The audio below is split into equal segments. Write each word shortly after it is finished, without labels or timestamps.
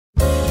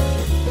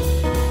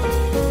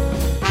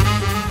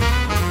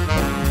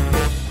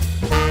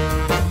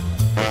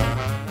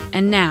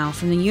And now,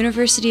 from the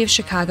University of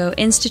Chicago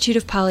Institute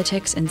of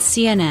Politics and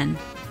CNN,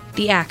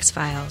 The Axe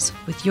Files,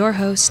 with your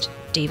host,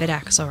 David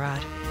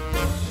Axelrod.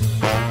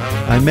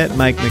 I met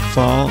Mike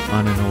McFaul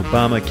on an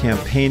Obama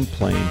campaign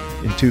plane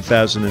in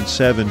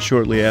 2007,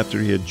 shortly after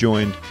he had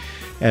joined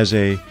as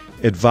an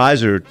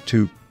advisor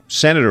to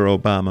Senator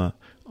Obama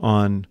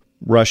on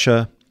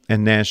Russia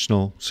and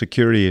national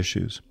security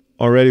issues.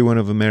 Already one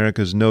of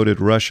America's noted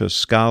Russia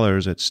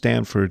scholars at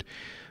Stanford,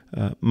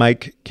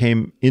 Mike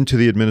came into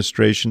the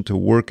administration to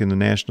work in the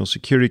National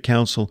Security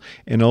Council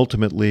and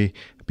ultimately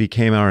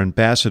became our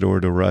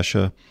ambassador to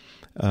Russia,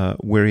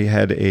 where he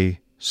had a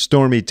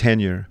stormy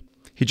tenure.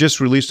 He just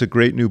released a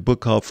great new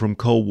book called From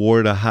Cold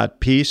War to Hot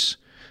Peace,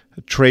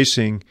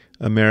 tracing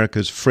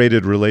America's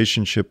freighted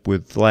relationship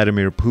with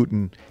Vladimir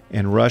Putin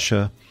and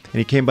Russia. And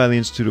he came by the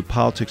Institute of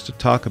Politics to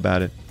talk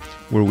about it,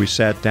 where we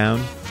sat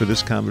down for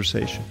this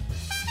conversation.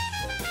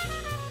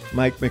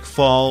 Mike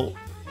McFaul,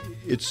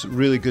 it's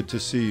really good to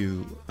see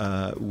you.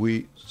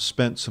 We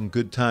spent some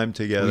good time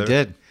together. We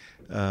did.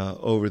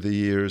 Over the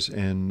years,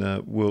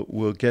 and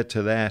we'll get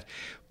to that.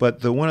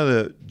 But one of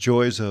the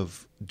joys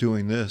of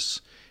doing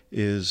this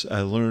is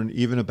I learned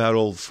even about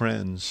old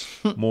friends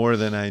more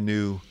than I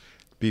knew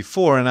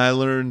before, and I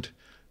learned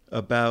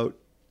about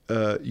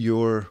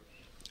your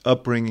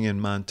upbringing in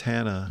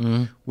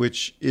Montana,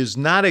 which is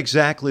not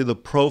exactly the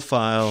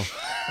profile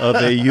of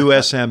a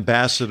U.S.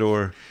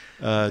 ambassador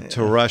to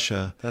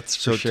Russia. That's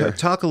for sure.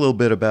 Talk a little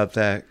bit about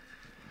that,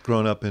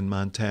 growing up in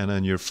Montana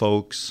and your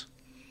folks.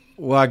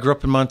 Well, I grew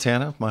up in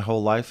Montana my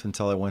whole life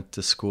until I went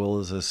to school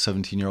as a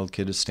 17-year-old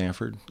kid at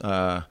Stanford.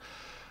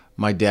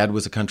 My dad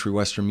was a country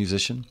western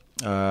musician.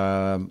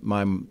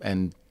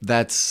 And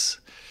that's,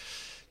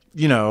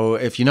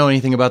 if you know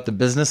anything about the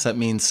business, that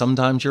means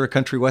sometimes you're a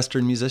country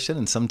western musician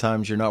and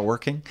sometimes you're not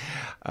working.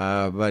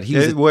 But he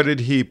was what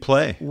did he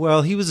play?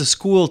 Well, he was a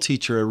school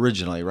teacher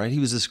originally, right? He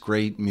was this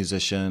great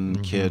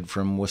musician kid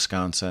from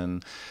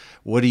Wisconsin.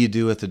 What do you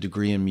do with a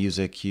degree in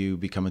music? You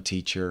become a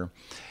teacher.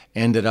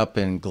 Ended up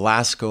in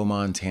Glasgow,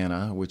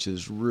 Montana, which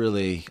is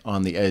really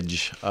on the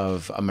edge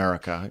of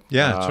America.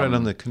 Yeah, it's right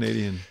on the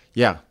Canadian.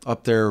 Yeah,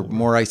 up there,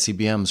 more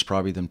ICBMs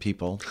probably than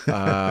people.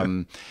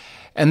 And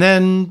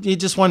then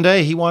just one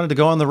day he wanted to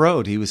go on the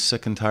road. He was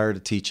sick and tired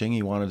of teaching.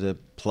 He wanted to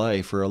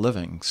play for a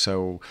living.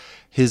 So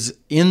his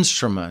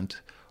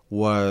instrument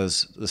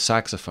was the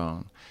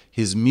saxophone.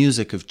 His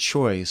music of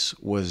choice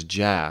was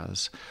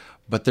jazz.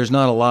 But there's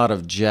not a lot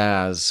of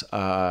jazz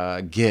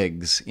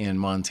gigs in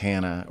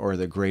Montana or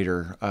the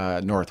greater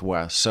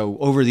Northwest. So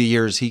over the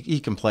years, he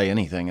can play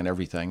anything and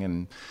everything,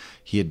 and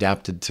he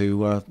adapted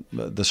to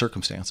the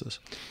circumstances.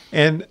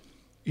 And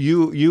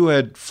you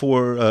had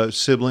 4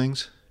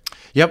 siblings?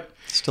 Yep,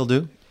 still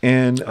do.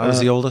 And I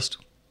was the oldest.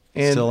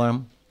 Still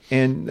am.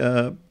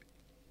 And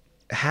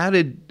how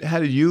did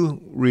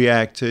you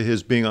react to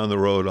his being on the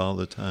road all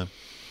the time?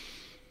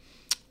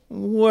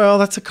 Well,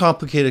 that's a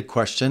complicated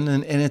question,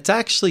 and it's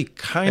actually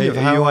kind of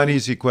how... You want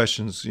easy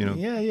questions,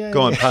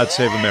 go on Pod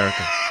Save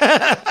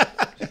America.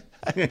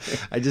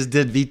 I just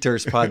did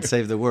Vitor's Pod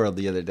Save the World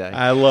the other day.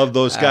 I love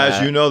those guys.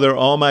 They're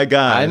all my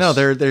guys. I know,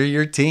 they're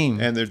your team.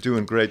 And they're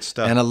doing great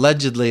stuff. And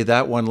allegedly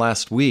that one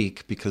last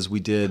week, because we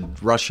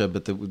did Russia,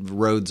 but the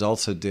Rhodes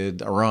also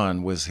did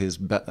Iran, was his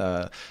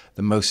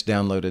the most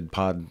downloaded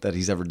pod that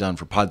he's ever done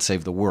for Pod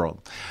Save the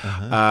World.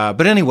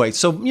 But anyway,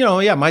 so,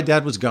 my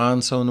dad was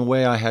gone, so in a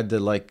way I had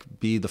to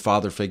be the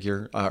father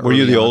figure. Were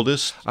you the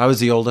oldest? I was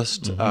the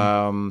oldest,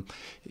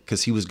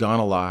 because he was gone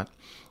a lot.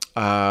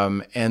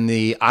 And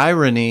the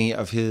irony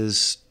of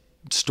his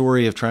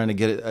story of trying to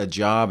get a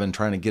job and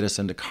trying to get us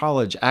into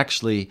college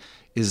actually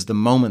is the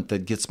moment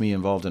that gets me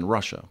involved in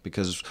Russia,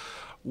 because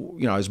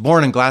I was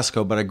born in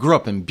Glasgow, but I grew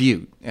up in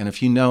Butte. And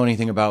if you know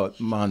anything about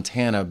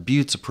Montana,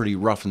 Butte's a pretty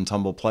rough and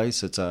tumble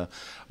place. It's a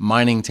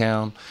mining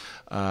town.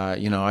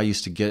 I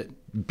used to get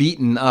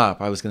beaten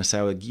up. I was going to say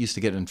I used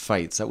to get in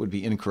fights. That would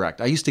be incorrect.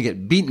 I used to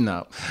get beaten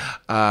up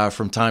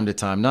from time to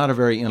time. Not a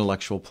very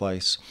intellectual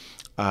place.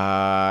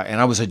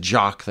 And I was a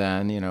jock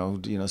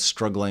then,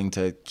 struggling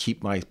to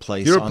keep my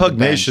place. You're on a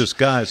pugnacious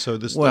guy, so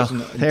this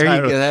doesn't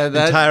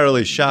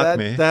entirely shock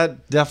me.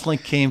 That definitely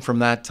came from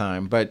that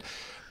time. But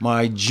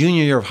my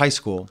junior year of high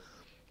school,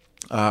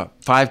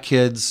 5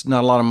 kids,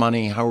 not a lot of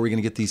money. How are we going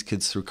to get these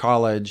kids through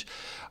college?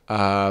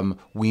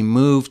 We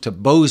moved to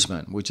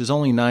Bozeman, which is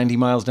only 90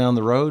 miles down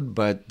the road,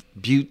 but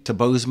Butte to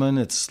Bozeman,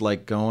 it's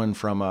like going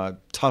from a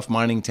tough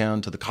mining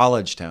town to the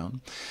college town.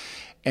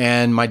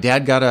 And my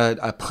dad got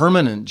a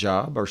permanent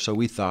job, or so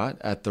we thought,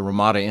 at the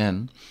Ramada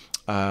Inn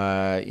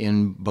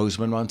in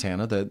Bozeman,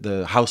 Montana,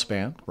 the house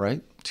band,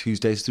 right?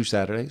 Tuesdays through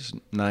Saturdays,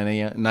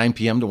 9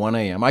 p.m. to 1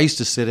 a.m. I used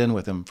to sit in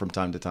with him from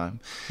time to time.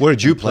 Where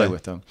did you play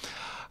with him?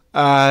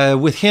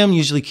 With him,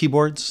 usually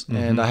keyboards,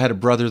 and I had a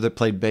brother that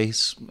played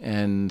bass,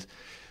 and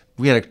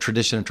we had a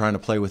tradition of trying to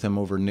play with him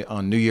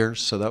on New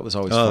Year's, so that was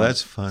always fun. Oh,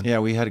 that's fun. Yeah,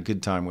 we had a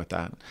good time with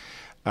that.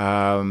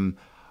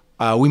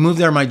 We moved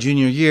there my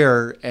junior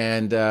year,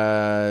 and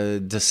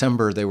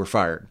December they were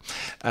fired.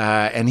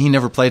 And he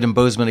never played in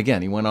Bozeman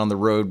again. He went on the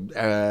road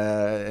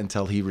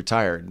until he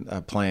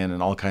retired, playing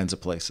in all kinds of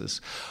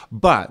places.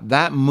 But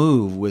that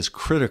move was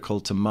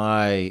critical to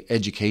my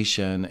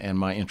education and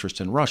my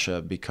interest in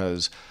Russia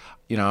because,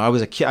 I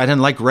was a kid. I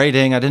didn't like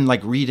writing. I didn't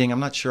like reading. I'm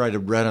not sure I'd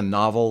have read a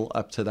novel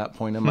up to that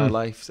point in my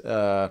life.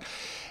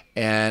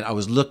 And I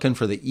was looking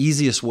for the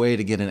easiest way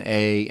to get an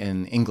A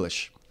in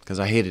English because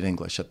I hated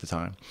English at the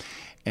time.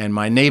 And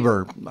my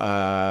neighbor,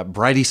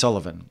 Bridie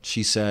Sullivan,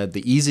 she said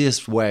the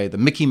easiest way, the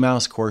Mickey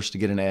Mouse course to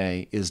get an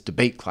A is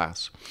debate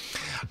class.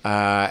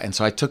 And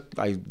so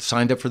I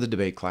signed up for the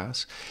debate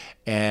class.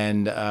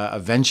 And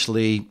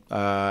eventually,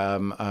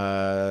 Mr.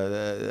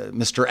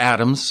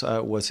 Adams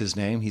was his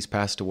name. He's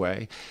passed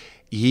away.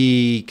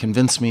 He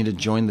convinced me to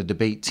join the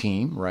debate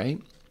team, right?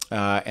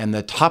 And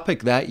the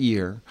topic that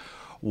year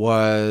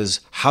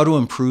was how to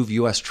improve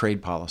U.S.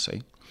 trade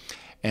policy.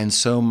 And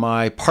so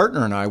my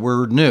partner and I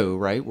were new,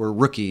 right? We're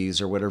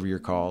rookies or whatever you're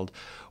called.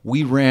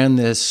 We ran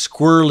this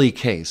squirrely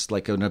case,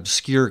 like an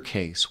obscure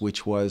case,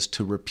 which was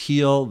to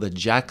repeal the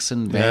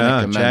Jackson-Vanik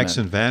Amendment. Yeah,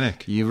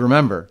 Jackson-Vanik. You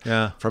remember?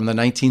 Yeah. From the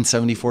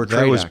 1974 Trade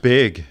Act. That was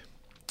big.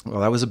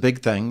 Well, that was a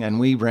big thing. And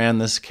we ran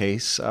this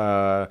case.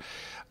 By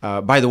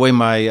the way,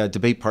 my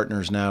debate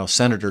partner is now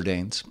Senator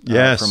Daines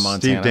from Montana.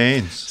 Steve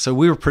Daines. So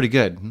we were pretty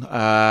good.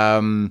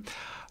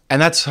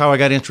 And that's how I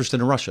got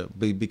interested in Russia,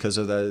 because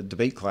of the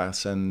debate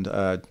class, and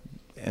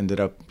ended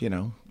up,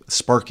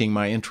 sparking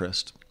my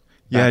interest.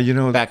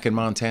 Back in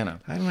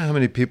Montana. I don't know how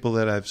many people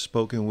that I've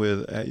spoken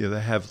with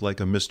that have like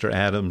a Mr.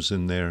 Adams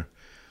in their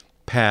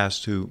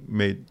past who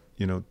made,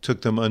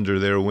 took them under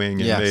their wing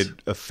and made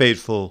a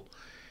fateful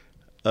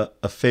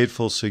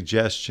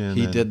suggestion.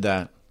 He did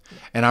that.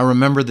 And I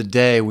remember the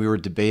day we were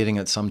debating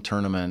at some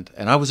tournament,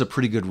 and I was a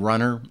pretty good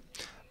runner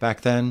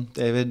back then,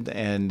 David,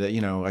 and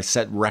I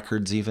set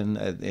records even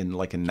in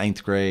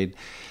ninth grade.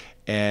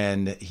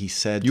 And he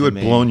said, "You had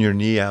blown your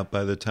knee out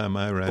by the time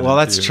I ran." Well,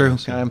 that's true.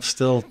 So. I'm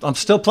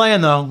still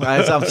playing though.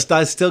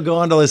 I still go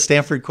onto the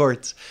Stanford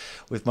courts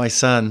with my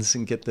sons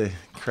and get the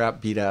crap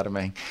beat out of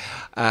me.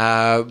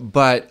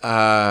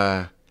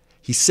 But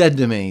he said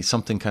to me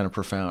something kind of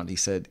profound. He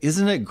said,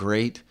 "Isn't it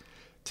great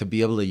to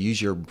be able to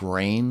use your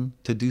brain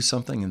to do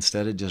something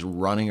instead of just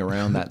running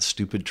around that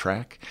stupid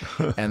track?"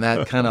 And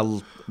that kind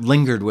of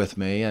lingered with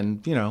me,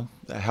 and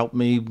helped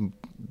me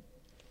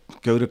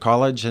go to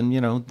college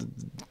and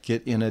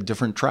get in a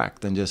different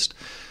track than just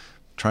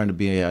trying to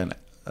be a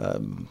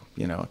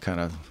kind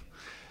of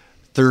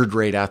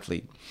third-rate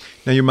athlete.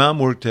 Now, your mom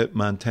worked at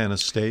Montana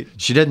State.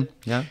 She did,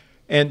 yeah.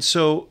 And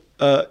so,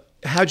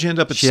 how'd you end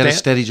up at? She had a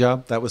steady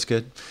job. That was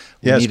good.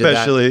 We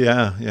especially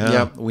that.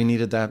 Yeah, we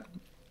needed that.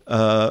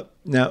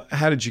 Now,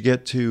 how did you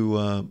get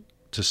to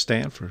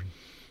Stanford?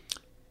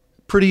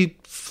 Pretty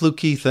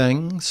fluky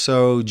thing.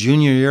 So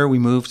junior year, we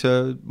moved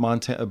to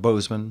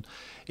Bozeman.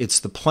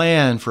 It's the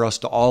plan for us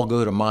to all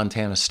go to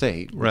Montana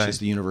State, which is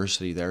the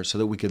university there, so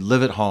that we could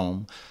live at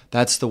home.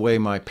 That's the way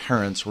my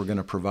parents were going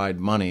to provide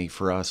money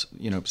for us,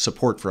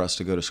 support for us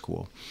to go to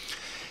school.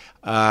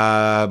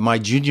 My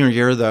junior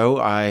year, though,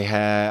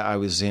 I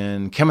was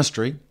in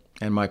chemistry,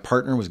 and my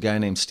partner was a guy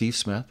named Steve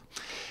Smith.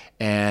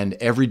 And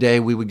every day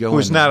we would go.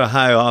 Who's not a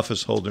high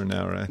office holder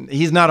now, right?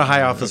 He's not a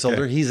high office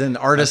holder. He's an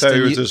artist. I thought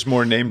he was just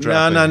more name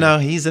dropping. No.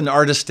 He's an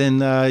artist in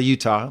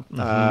Utah.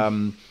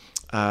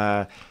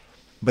 Mm-hmm.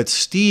 But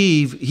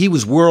Steve, he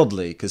was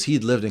worldly because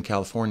he'd lived in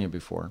California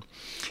before.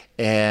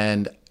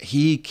 And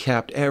he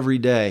kept every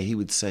day, he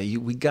would say,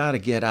 we got to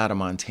get out of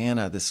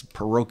Montana, this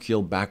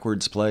parochial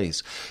backwards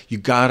place. You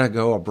got to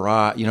go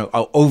abroad,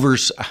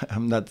 that's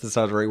not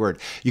the right word.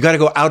 You got to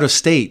go out of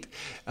state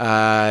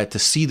to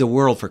see the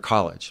world for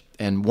college.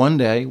 And one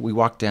day we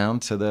walked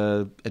down to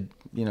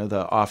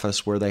the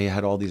office where they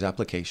had all these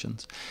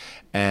applications.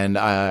 And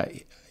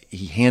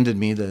he handed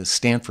me the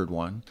Stanford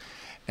one.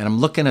 And I'm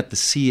looking at the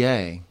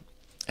CA.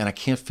 And I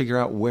can't figure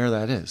out where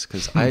that is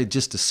because I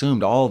just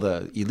assumed all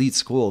the elite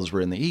schools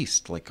were in the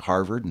East, like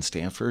Harvard and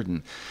Stanford.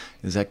 And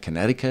is that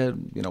Connecticut?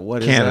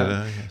 What is Canada,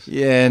 that? Yes.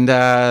 Yeah, and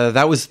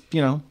that was,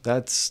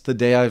 that's the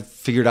day I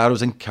figured out I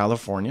was in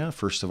California,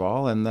 first of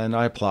all. And then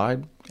I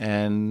applied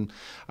and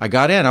I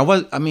got in.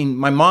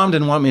 My mom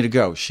didn't want me to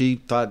go. She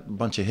thought a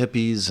bunch of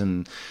hippies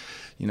and,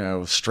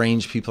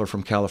 strange people are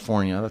from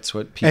California. That's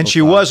what people And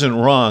she thought. Wasn't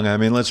wrong.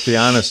 Let's be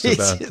honest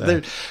about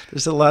that.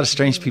 There's a lot of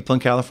strange people in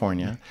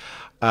California.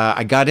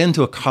 I got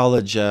into a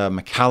college,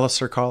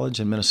 McAllister College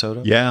in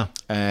Minnesota. Yeah.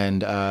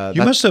 And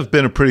you must have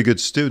been a pretty good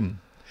student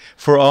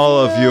for all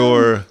of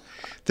your...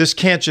 This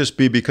can't just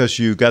be because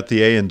you got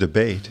the A in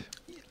debate.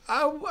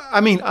 I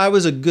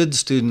was a good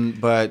student,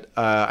 but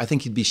I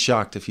think he'd be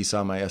shocked if he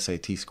saw my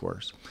SAT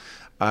scores.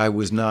 I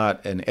was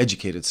not an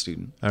educated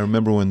student. I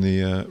remember when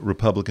the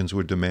Republicans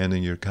were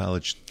demanding your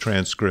college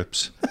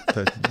transcripts.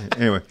 But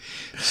anyway,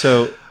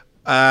 so...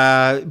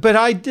 but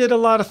I did a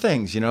lot of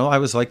things, I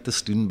was like the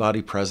student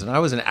body president. I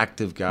was an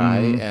active guy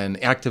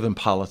and active in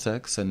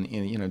politics and,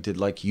 did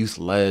like Youth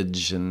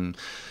Ledge and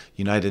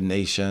United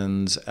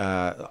Nations.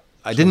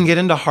 I didn't get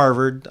into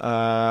Harvard.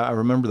 I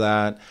remember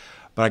that.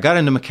 But I got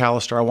into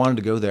McAllister. I wanted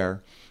to go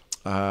there.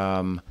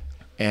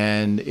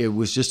 And it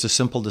was just a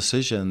simple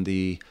decision.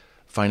 The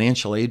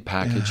financial aid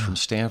package from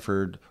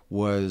Stanford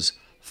was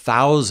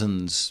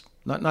thousands,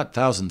 not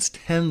thousands,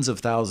 tens of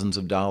thousands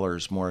of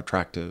dollars more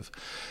attractive.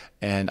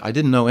 And I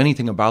didn't know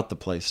anything about the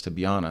place, to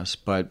be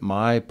honest, but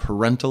my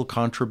parental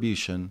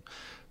contribution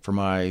for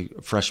my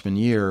freshman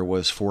year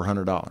was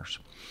 $400.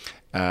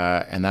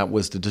 And that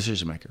was the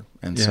decision maker.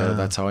 And so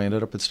that's how I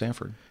ended up at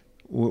Stanford.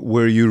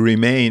 Where you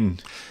remain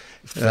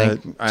to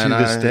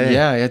this day.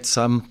 Yeah,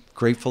 I'm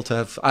grateful to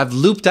have. I've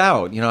looped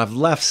out. I've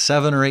left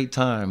 7 or 8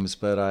 times,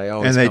 but I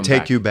always and they come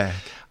take back. you back.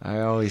 I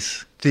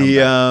always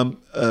come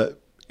back.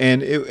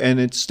 And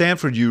at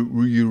Stanford, you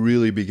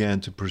really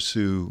began to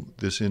pursue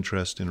this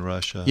interest in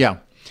Russia. Yeah.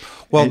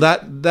 Well,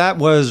 that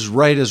was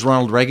right as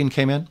Ronald Reagan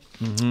came in.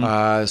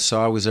 Mm-hmm.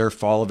 So I was there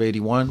fall of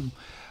 '81.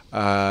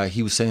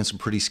 He was saying some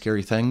pretty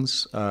scary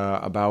things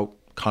about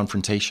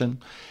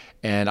confrontation.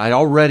 And I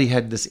already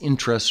had this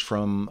interest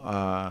from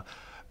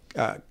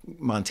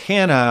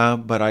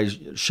Montana, but I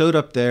showed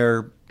up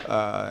there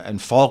in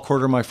fall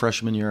quarter of my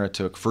freshman year. I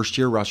took first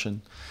year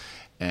Russian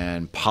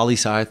and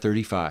Poli-Sci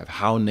 35,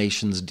 how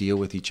nations deal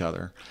with each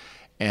other.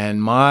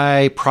 And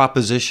my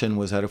proposition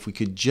was that if we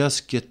could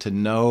just get to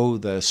know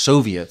the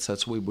Soviets,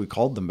 that's what we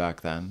called them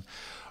back then,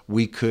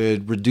 we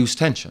could reduce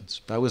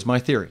tensions. That was my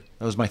theory.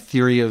 That was my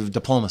theory of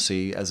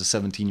diplomacy as a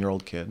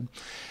 17-year-old kid.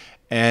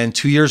 And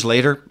 2 years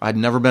later, I'd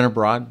never been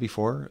abroad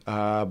before,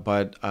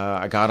 but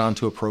I got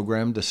onto a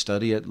program to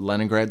study at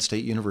Leningrad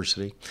State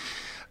University.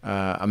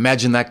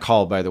 Imagine that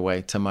call, by the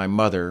way, to my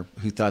mother,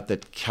 who thought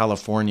that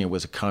California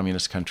was a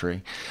communist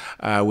country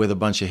with a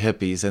bunch of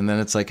hippies. And then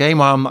it's like, hey,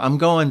 Mom, I'm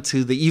going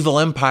to the evil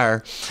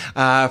empire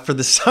for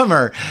the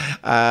summer.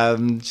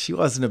 She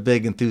wasn't a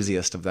big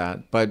enthusiast of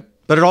that, but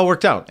it all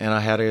worked out. And I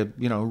had a,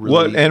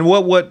 really...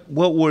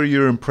 What were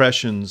your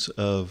impressions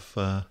of...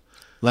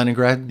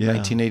 Leningrad,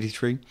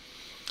 1983?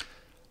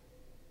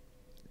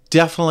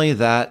 Definitely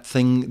that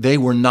thing. They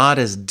were not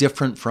as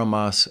different from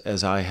us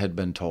as I had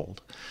been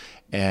told.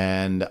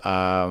 And,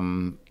 I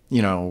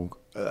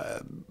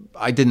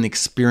didn't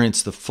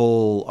experience the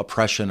full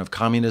oppression of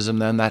communism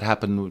then. That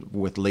happened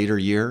with later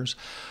years.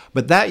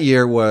 But that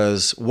year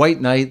was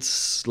white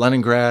nights,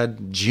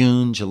 Leningrad,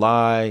 June,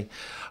 July,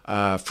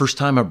 first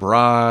time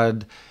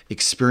abroad,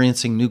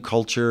 experiencing new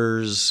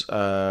cultures,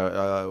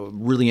 a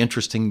really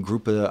interesting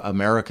group of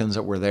Americans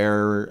that were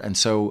there. And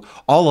so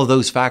all of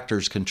those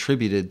factors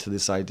contributed to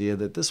this idea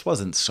that this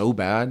wasn't so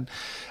bad.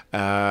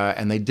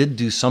 And they did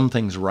do some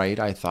things right,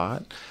 I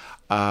thought.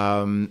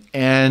 I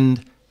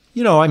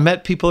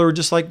met people who were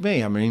just like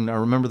me. I mean, I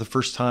remember the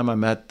first time I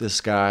met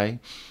this guy.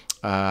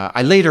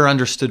 I later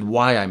understood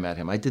why I met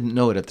him. I didn't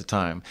know it at the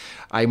time.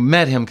 I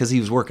met him because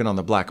he was working on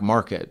the black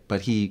market,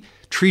 but he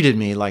treated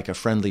me like a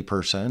friendly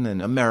person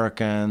and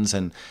Americans,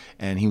 and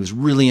he was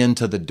really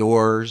into the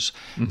Doors,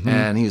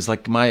 and he was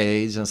like my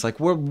age, and it's like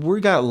we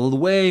got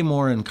way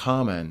more in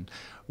common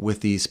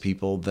with these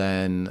people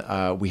than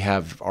we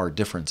have our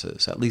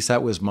differences. At least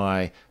that was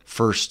my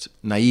first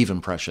naive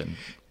impression.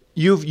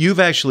 You've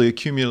actually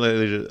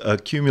accumulated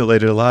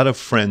a lot of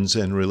friends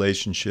and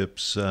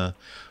relationships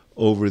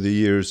over the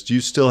years. Do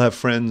you still have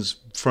friends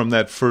from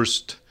that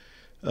first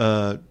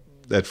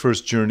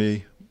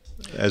journey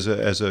as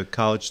a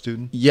college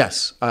student?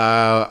 Yes,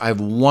 I have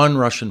one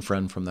Russian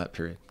friend from that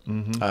period.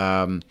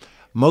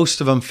 Most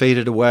of them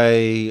faded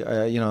away.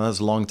 That was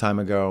a long time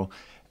ago.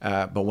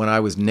 But when I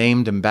was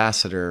named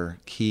ambassador,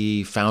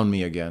 he found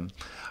me again.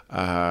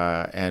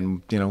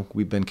 And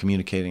we've been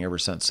communicating ever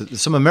since.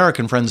 Some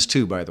American friends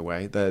too, by the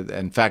way.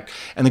 In fact,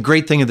 and the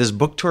great thing of this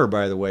book tour,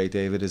 by the way,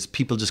 David, is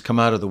people just come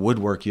out of the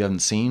woodwork you haven't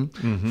seen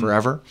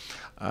forever.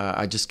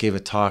 I just gave a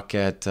talk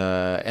at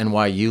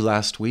NYU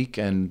last week,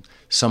 and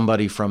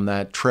somebody from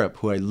that trip,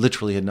 who I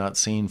literally had not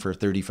seen for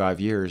 35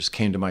 years,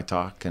 came to my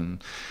talk, and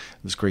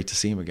it was great to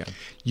see him again.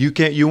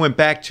 You went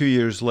back 2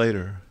 years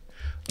later.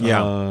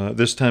 Yeah.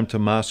 This time to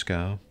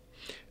Moscow,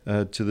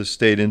 to the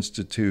State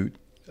Institute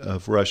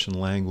of Russian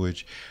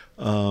Language.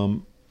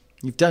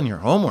 You've done your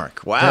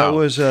homework. Wow. That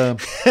was...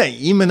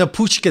 Imena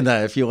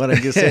Pushkina, if you want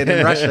to say it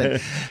in Russian.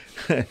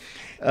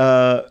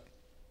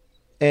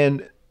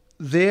 And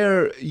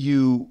there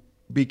you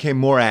became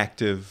more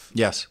active.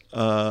 Yes.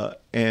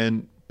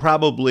 And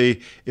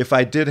probably, if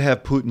I did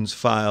have Putin's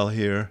file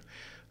here,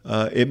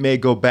 it may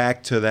go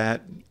back to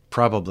that...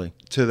 Probably.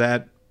 To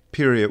that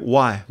period.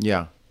 Why?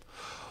 Yeah.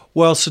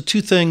 Well, so 2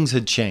 things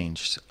had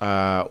changed.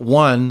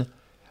 One...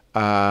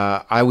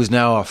 I was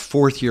now a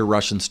 4th-year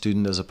Russian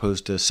student as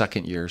opposed to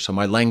 2nd year, so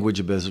my language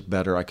was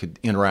better. I could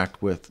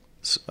interact with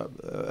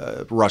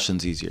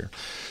Russians easier.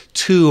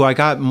 2, I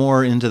got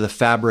more into the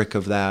fabric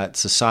of that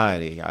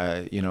society.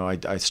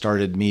 I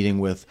started meeting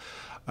with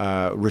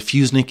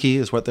refusniki,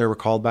 is what they were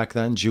called back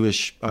then,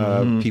 Jewish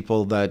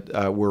people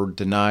that were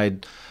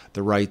denied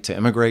the right to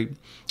immigrate.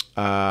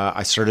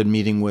 I started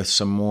meeting with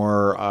some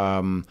more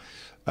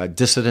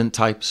dissident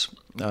types.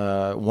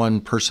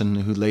 One person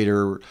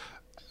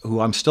who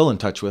I'm still in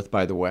touch with,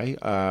 by the way,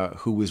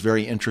 who was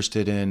very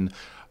interested in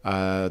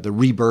the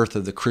rebirth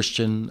of the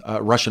Christian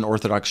Russian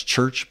Orthodox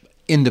Church,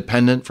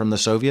 independent from the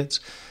Soviets.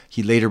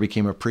 He later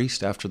became a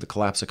priest after the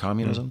collapse of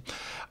communism.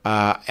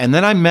 And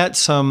then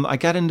I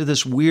got into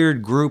this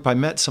weird group. I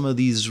met some of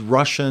these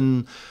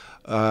Russian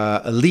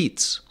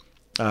elites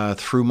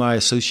through my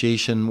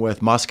association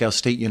with Moscow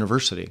State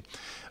University.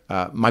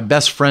 My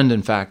best friend,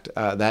 in fact,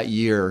 that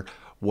year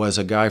was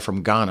a guy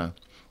from Ghana.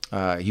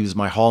 He was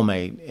my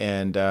hallmate,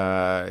 and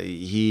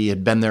he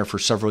had been there for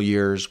several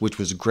years, which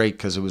was great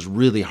because it was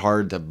really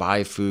hard to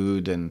buy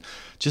food and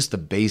just the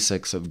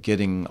basics of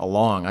getting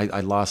along.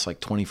 I lost like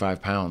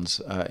 25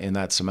 pounds in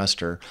that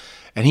semester,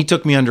 and he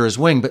took me under his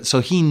wing. But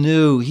so he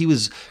knew he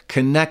was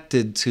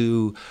connected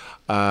to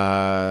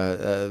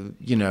the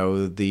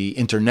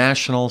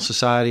International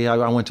Society.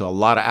 I went to a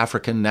lot of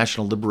African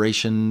National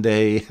Liberation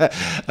Day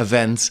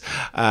events,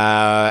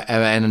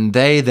 and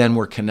they then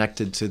were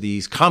connected to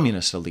these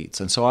communist elites.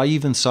 And so I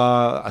even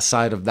saw a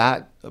side of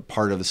that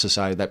part of the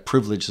society, that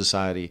privileged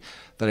society,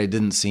 that I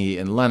didn't see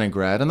in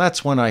Leningrad. And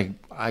that's when I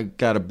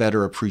got a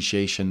better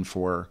appreciation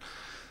for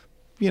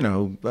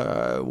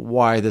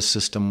why this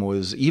system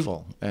was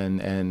evil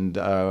and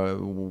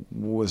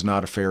was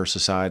not a fair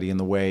society in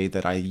the way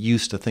that I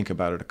used to think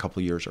about it a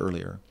couple years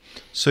earlier.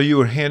 So you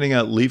were handing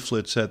out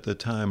leaflets at the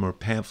time, or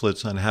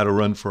pamphlets on how to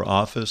run for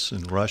office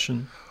in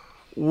Russian?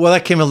 Well,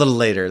 that came a little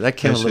later.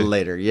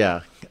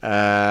 Yeah.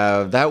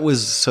 That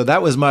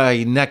was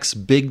my next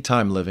big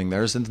time living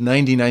there since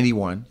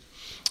 1991.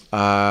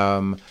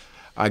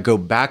 I go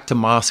back to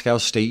Moscow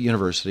State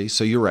University.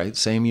 So you're right,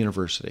 same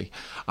university.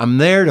 I'm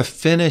there to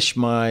finish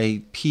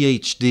my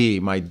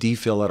PhD, my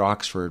DPhil at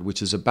Oxford,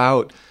 which is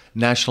about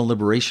national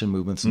liberation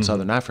movements in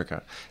Southern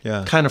Africa.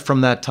 Yeah. Kind of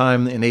from that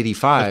time in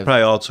 85. It's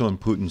probably also in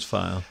Putin's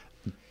file.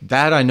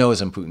 That I know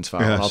is in Putin's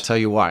file. Yes. I'll tell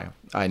you why.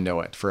 I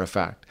know it for a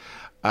fact.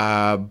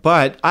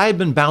 But I'd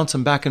been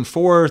bouncing back and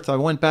forth. I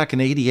went back in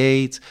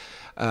 88.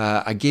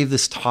 I gave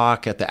this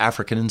talk at the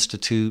African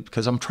Institute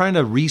because I'm trying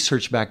to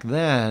research back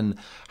then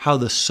how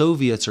the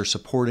Soviets are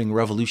supporting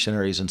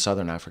revolutionaries in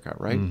Southern Africa,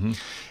 right? Mm-hmm.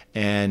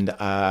 And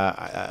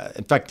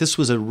in fact, this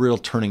was a real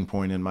turning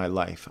point in my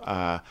life.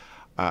 I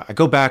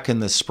go back in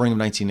the spring of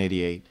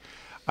 1988.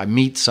 I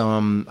met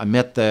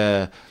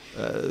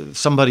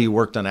somebody who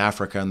worked on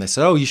Africa, and they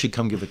said, "Oh, you should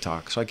come give a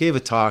talk." So I gave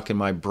a talk in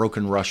my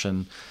broken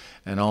Russian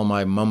and all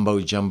my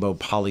mumbo-jumbo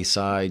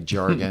poli-sci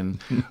jargon.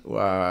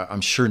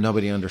 I'm sure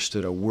nobody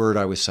understood a word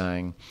I was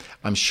saying.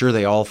 I'm sure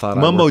they all thought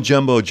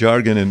mumbo-jumbo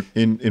jargon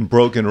in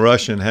broken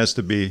Russian has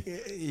to be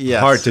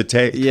hard to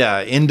take.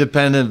 Yeah,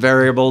 independent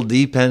variable,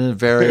 dependent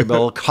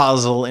variable,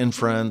 causal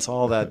inference,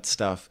 all that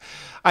stuff.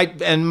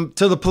 And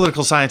to the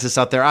political scientists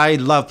out there, I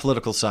love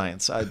political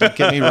science. Don't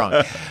get me wrong.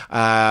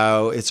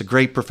 It's a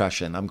great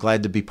profession. I'm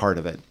glad to be part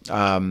of it.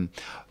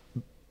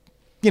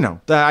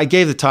 I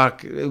gave the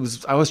talk.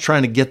 I was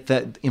trying to get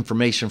that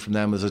information from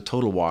them. It was a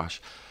total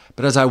wash.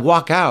 But as I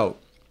walk out,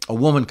 a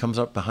woman comes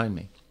up behind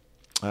me.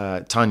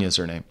 Tanya's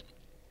her name.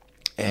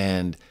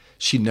 And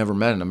she'd never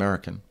met an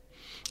American.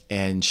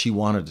 And she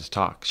wanted to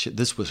talk.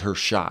 This was her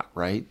shot,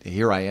 right?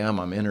 Here I am.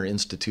 I'm in her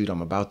institute.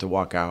 I'm about to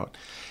walk out.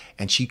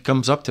 And she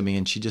comes up to me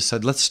and she just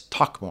said, "Let's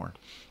talk more."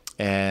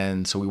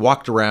 And so we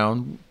walked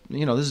around. This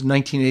is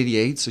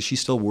 1988, so she's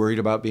still worried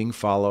about being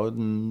followed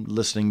and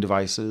listening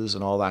devices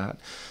and all that.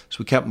 So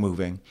we kept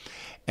moving.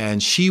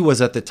 And she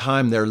was at the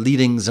time their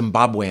leading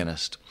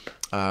Zimbabweanist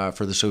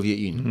for the Soviet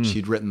Union. Mm-hmm.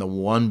 She'd written the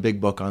one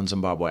big book on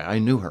Zimbabwe. I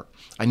knew her.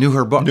 I knew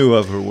her book. Knew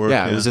of her work.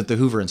 Yeah, it was at the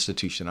Hoover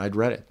Institution. I'd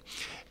read it.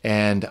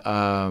 And,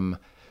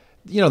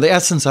 the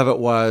essence of it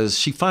was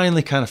she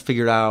finally kind of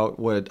figured out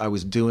what I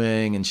was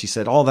doing. And she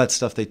said, all that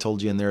stuff they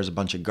told you in there is a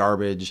bunch of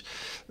garbage.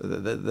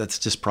 That's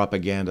just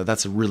propaganda.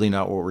 That's really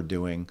not what we're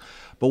doing.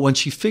 But when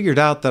she figured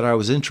out that I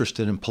was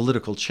interested in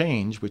political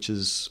change, which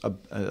is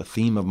a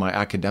theme of my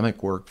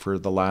academic work for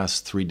the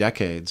last 3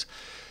 decades,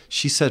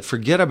 she said,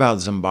 forget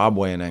about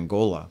Zimbabwe and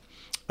Angola.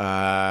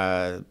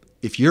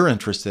 If you're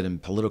interested in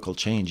political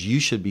change, you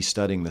should be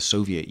studying the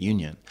Soviet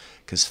Union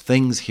because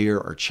things here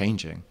are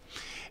changing.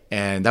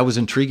 And that was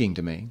intriguing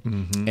to me.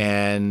 Mm-hmm.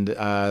 And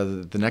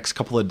the next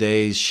couple of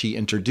days, she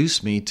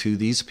introduced me to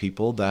these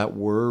people that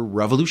were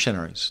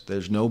revolutionaries.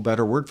 There's no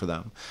better word for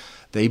them.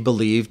 They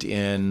believed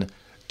in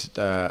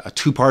a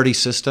two-party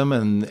system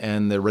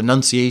and the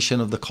renunciation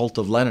of the cult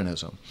of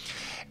Leninism.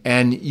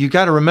 And you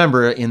got to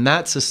remember, in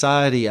that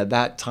society at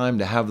that time,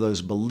 to have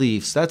those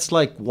beliefs, that's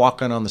like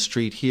walking on the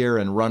street here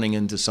and running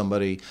into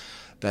somebody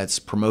that's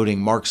promoting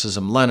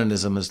Marxism,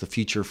 Leninism as the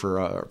future for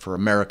our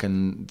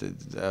American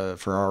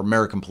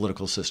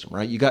political system,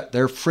 right?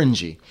 They're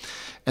fringy,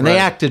 and right. They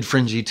acted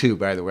fringy too,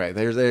 by the way.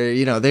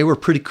 They were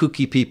pretty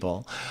kooky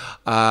people,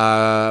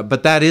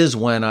 but that is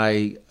when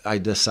I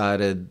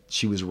decided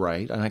she was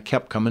right, and I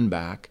kept coming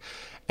back.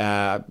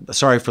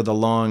 Sorry for the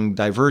long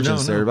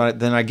divergence there, but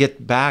then I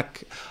get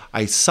back.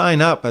 I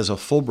sign up as a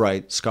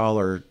Fulbright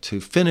scholar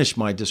to finish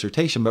my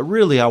dissertation, but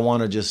really I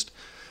want to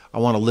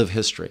live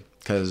history.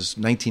 Because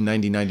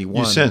 1990-91...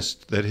 You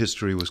sensed that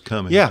history was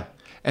coming. Yeah.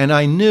 And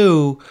I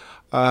knew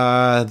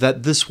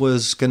that this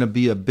was going to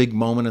be a big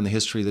moment in the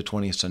history of the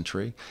 20th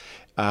century.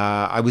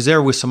 I was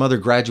there with some other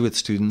graduate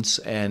students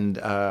and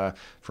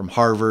from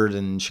Harvard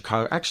and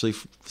Chicago, actually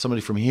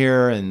somebody from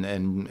here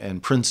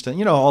and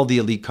Princeton, all the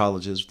elite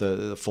colleges,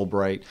 the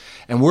Fulbright.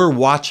 And we're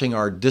watching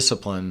our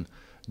discipline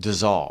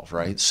dissolve,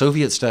 right?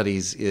 Soviet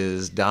studies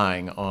is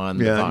dying on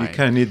the vine. Yeah, you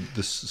kind of need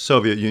the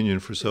Soviet Union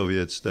for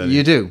Soviet studies.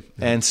 You do.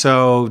 Yeah. And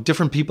so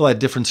different people had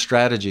different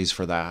strategies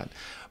for that.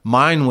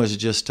 Mine was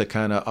just to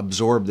kind of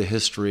absorb the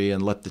history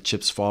and let the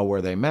chips fall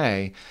where they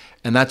may.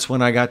 And that's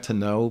when I got to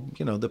know,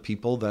 the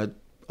people that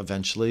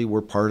eventually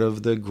were part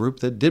of the group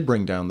that did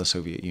bring down the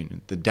Soviet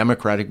Union, the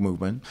democratic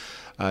movement.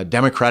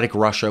 Democratic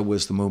Russia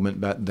was the movement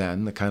back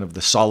then, the kind of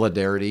the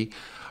solidarity.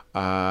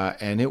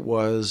 And it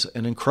was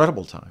an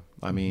incredible time.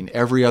 I mean,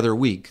 every other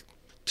week,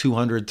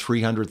 200,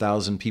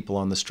 300,000 people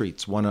on the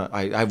streets.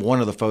 I have one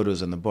of the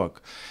photos in the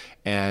book.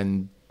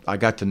 And I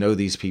got to know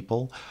these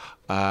people.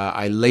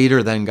 I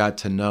later then got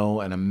to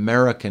know an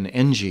American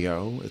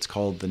NGO. It's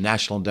called the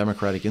National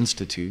Democratic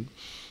Institute.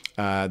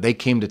 They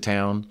came to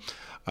town.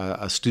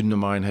 A student of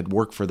mine had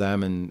worked for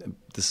them, and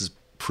this is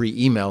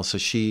pre-email, so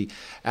she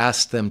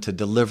asked them to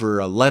deliver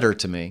a letter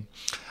to me.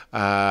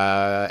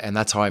 And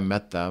that's how I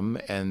met them.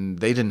 And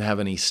they didn't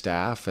have any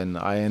staff, and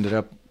I ended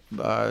up,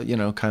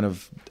 kind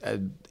of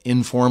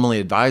informally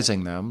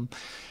advising them.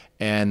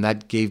 And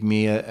that gave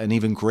me an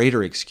even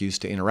greater excuse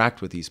to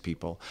interact with these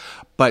people.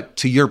 But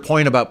to your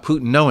point about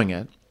Putin knowing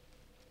it,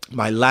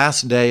 my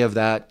last day of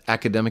that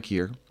academic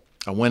year,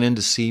 I went in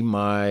to see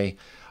my,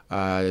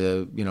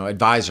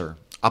 advisor.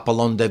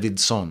 Apollon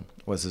Davidson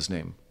was his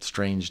name.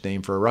 Strange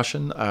name for a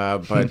Russian,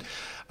 but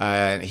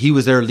he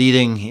was their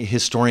leading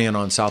historian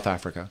on South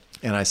Africa.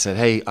 And I said,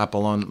 hey,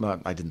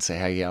 Apollon, I didn't say,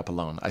 hey,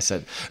 Apollon. I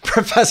said,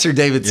 Professor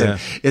Davidson,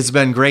 It's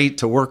been great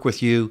to work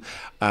with you.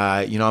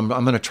 I'm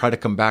going to try to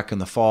come back in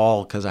the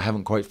fall because I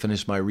haven't quite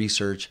finished my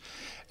research.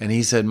 And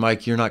he said,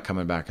 Mike, you're not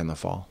coming back in the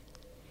fall.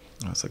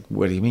 I was like,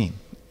 what do you mean?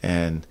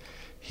 And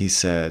he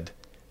said,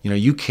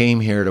 you came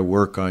here to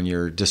work on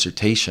your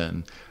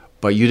dissertation,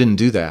 but you didn't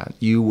do that.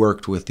 You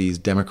worked with these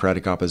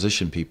democratic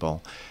opposition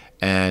people,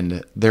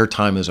 and their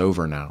time is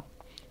over now.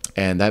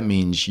 And that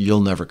means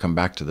you'll never come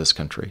back to this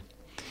country.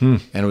 And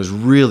it was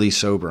really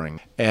sobering.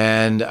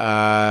 And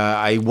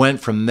I went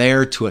from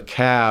there to a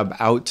cab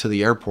out to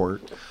the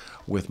airport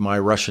with my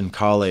Russian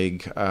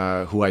colleague,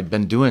 who I'd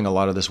been doing a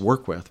lot of this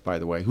work with, by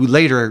the way, who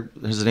later,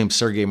 his name's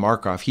Sergei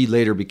Markov, he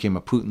later became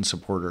a Putin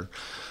supporter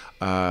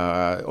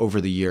over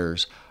the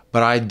years.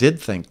 But I did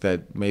think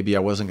that maybe I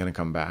wasn't going to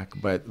come back.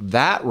 But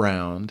that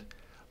round,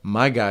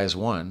 my guys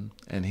won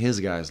and his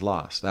guys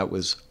lost. That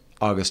was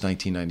August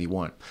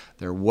 1991.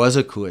 There was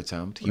a coup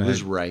attempt. He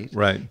was right.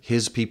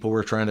 His people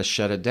were trying to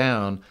shut it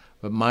down,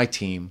 but my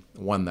team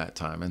won that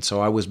time. And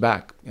so I was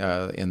back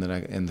in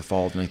the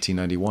fall of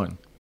 1991.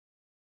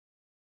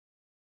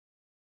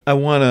 I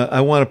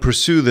want to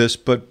pursue this,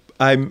 but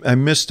I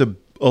missed a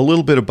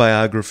little bit of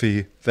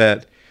biography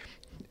that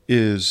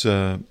is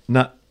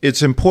not.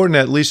 It's important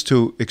at least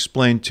to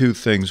explain two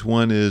things.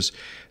 One is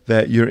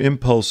that your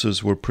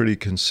impulses were pretty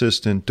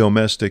consistent,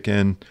 domestic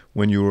and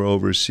when you were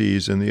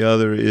overseas. And the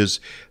other is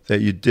that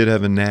you did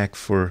have a knack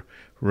for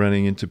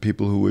running into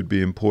people who would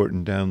be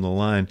important down the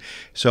line.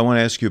 So I want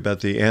to ask you about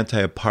the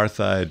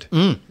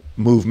anti-apartheid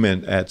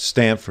movement at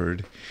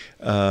Stanford.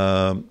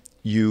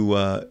 You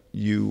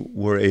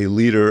were a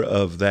leader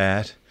of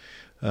that.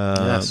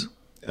 Yes.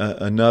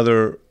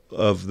 Another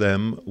of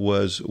them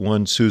was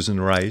one Susan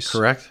Rice.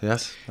 Correct,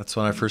 yes. That's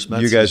when I first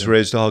met You guys Susan.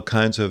 raised all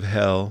kinds of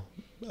hell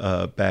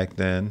back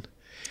then.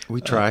 We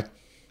tried.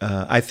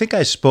 I think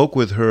I spoke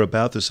with her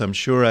about this. I'm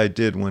sure I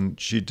did when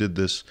she did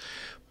this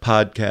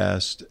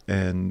podcast,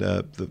 and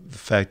the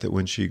fact that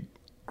when she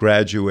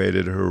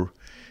graduated,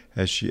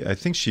 I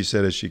think she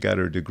said as she got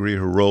her degree,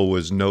 her role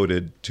was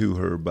noted to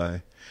her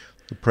by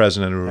the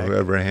president or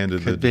whoever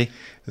handed the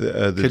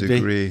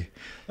degree.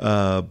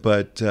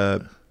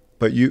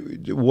 But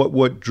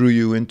what drew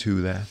you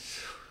into that?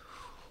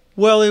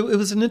 Well, it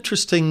was an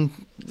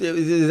interesting.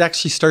 It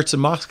actually starts in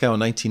Moscow in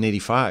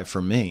 1985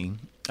 for me,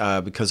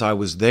 because I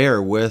was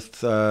there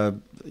with ANC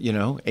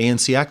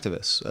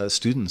activists,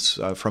 students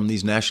from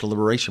these national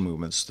liberation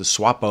movements, the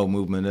SWAPO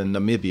movement in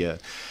Namibia.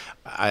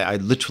 I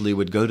literally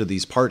would go to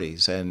these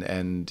parties,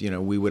 and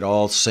we would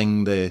all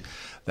sing the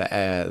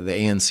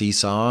ANC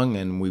song,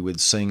 and we would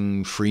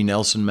sing Free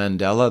Nelson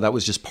Mandela. That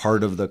was just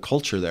part of the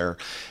culture there.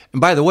 And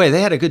by the way,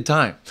 they had a good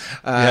time.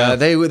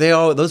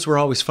 Those were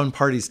always fun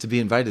parties to be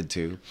invited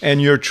to.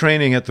 And your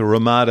training at the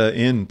Ramada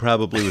Inn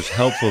probably was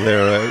helpful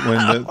there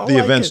when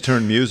the events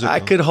turned musical. I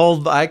could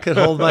hold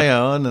my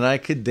own, and I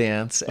could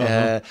dance.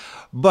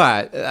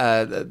 But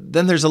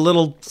then there's a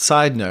little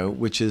side note,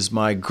 which is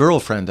my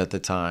girlfriend at the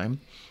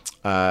time,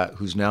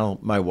 who's now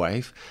my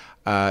wife.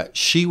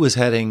 She was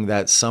heading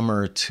that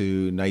summer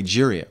to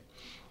Nigeria,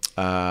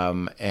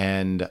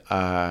 and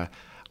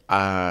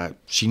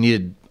she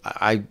needed.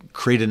 I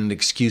created an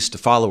excuse to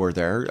follow her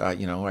there.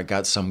 I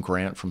got some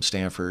grant from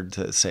Stanford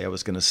to say I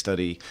was going to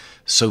study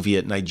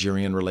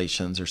Soviet-Nigerian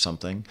relations or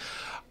something.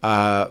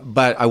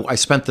 But I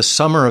spent the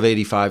summer of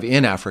 '85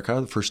 in Africa,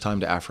 the first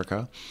time to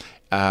Africa.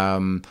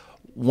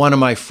 one of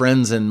my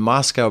friends in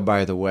Moscow,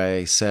 by the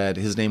way, said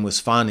his name was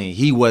Fani.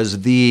 He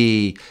was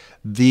the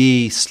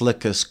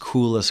slickest,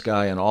 coolest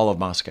guy in all of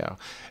Moscow,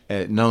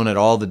 known at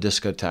all the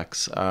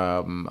discotheques,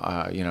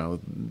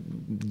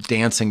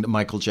 dancing to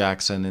Michael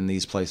Jackson in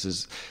these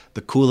places.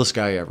 The coolest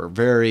guy ever.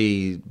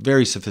 Very,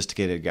 very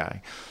sophisticated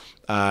guy.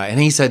 And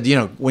he said,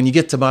 when you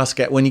get to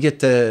Moscow, when you get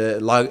to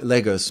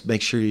Lagos,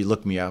 make sure you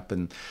look me up.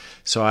 And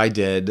so I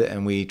did,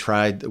 and we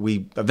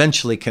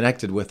eventually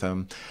connected with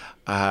him,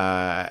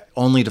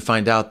 only to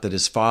find out that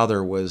his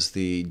father was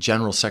the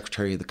general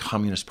secretary of the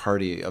Communist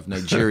Party of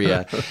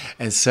Nigeria.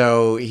 And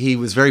so he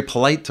was very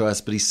polite to us,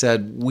 but he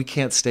said, we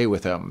can't stay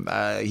with him.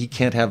 He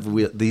can't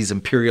have these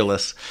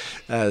imperialists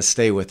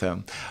stay with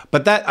him.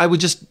 But that I would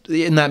just,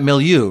 in that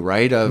milieu,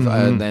 right, of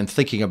and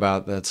thinking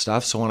about that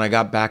stuff. So when I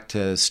got back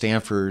to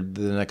Stanford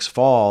the next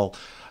fall,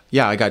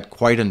 I got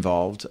quite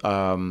involved.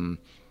 And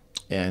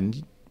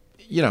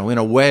in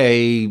a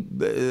way,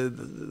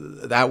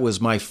 that was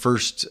my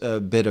first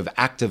bit of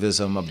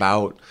activism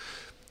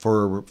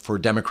for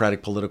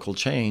democratic political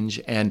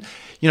change. And,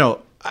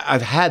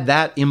 I've had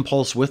that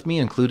impulse with me,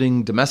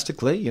 including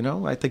domestically.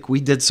 I think we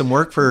did some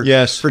work for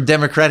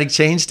democratic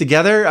change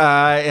together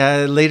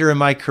later in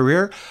my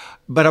career.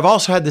 But I've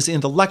also had this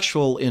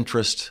intellectual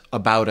interest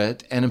about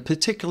it, and in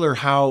particular,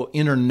 how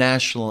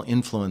international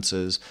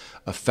influences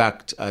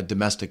affect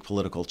domestic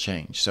political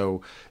change.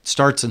 So it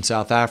starts in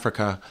South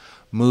Africa,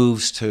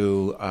 moves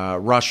to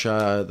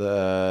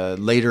Russia,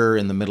 later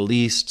in the Middle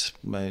East.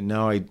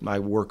 Now I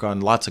work on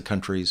lots of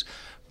countries.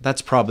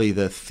 That's probably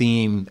the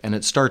theme, and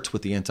it starts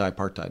with the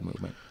anti-apartheid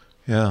movement.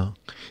 Yeah.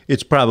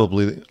 It's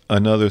probably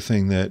another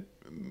thing that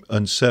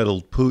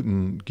unsettled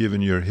Putin,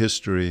 given your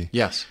history.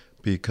 Yes.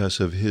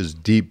 Because of his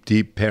deep,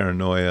 deep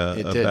paranoia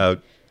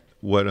about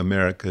what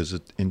America's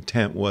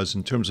intent was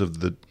in terms of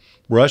the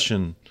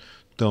Russian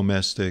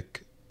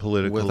domestic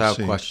political Without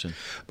scene. Question.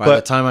 By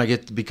the time I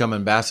get to become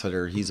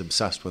ambassador, he's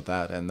obsessed with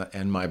that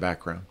and my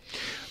background.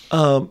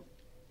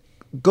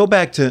 Go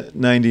back to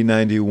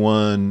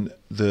 1991,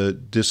 the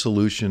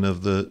dissolution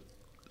of the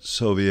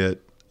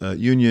Soviet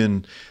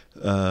Union,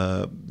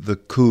 the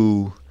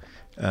coup,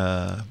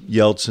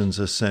 Yeltsin's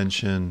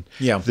ascension.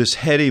 Yeah. This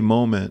heady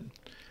moment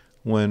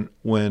when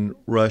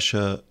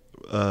Russia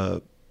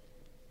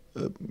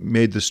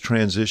made this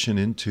transition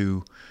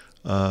into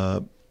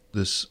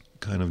this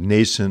kind of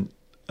nascent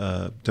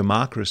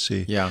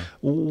democracy. Yeah.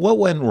 What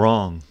went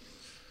wrong?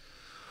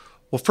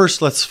 Well,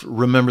 first, let's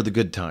remember the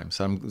good times.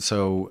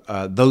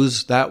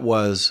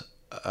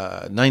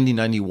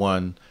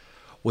 1991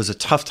 was a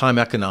tough time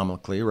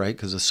economically, right?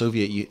 Because the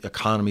Soviet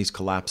economy is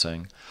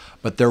collapsing.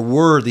 But there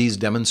were these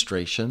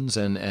demonstrations.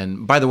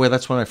 And by the way,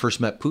 that's when I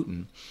first met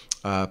Putin.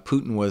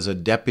 Putin was a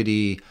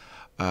deputy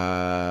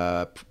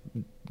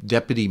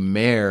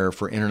mayor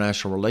for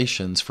international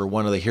relations for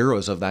one of the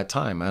heroes of that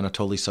time.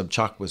 Anatoly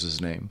Sobchak was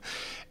his name.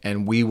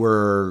 And we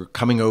were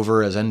coming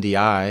over as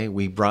NDI.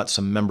 We brought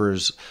some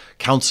members,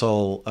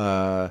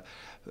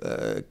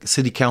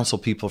 city council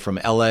people from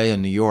LA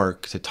and New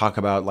York to talk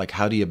about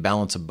how do you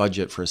balance a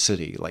budget for a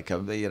city?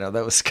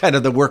 That was kind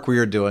of the work we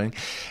were doing.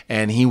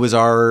 And he was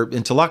our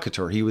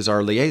interlocutor. He was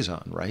our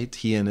liaison, right?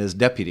 He and his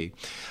deputy.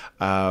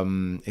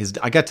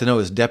 I got to know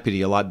his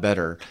deputy a lot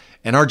better.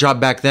 And our job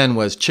back then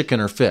was chicken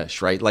or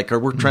fish, right?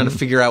 We're trying to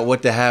figure out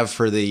what to have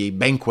for the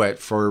banquet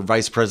for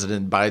Vice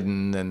President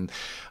Biden and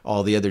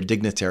all the other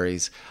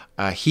dignitaries.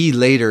 He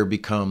later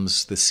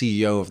becomes the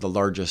CEO of the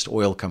largest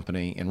oil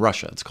company in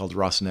Russia. It's called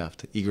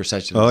Rosneft, Igor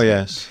Sechin. Oh,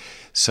 yes.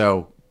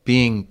 So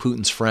being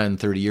Putin's friend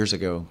 30 years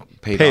ago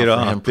paid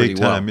off for him pretty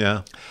big time, well.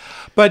 Yeah.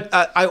 But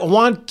I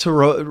want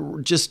to,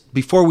 just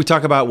before we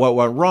talk about what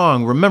went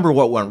wrong, remember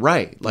what went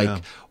right.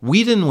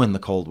 We didn't win the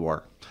Cold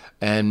War.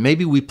 And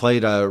maybe we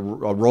played a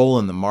role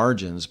in the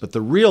margins, but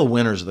the real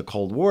winners of the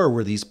Cold War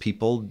were these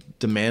people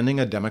demanding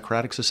a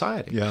democratic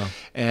society. Yeah.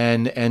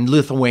 And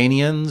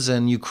Lithuanians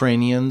and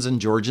Ukrainians and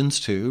Georgians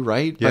too,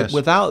 right? Yes. But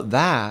without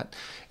that,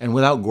 and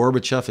without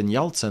Gorbachev and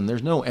Yeltsin,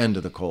 there's no end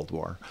to the Cold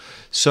War.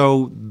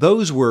 So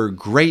those were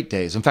great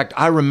days. In fact,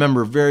 I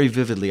remember very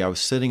vividly, I was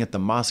sitting at the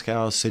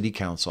Moscow City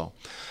Council.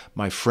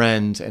 My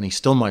friend, and he's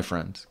still my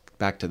friend,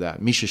 back to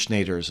that, Misha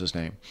Schneider is his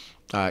name.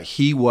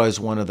 He was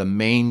one of the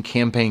main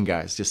campaign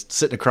guys, just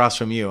sitting across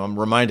from you. I'm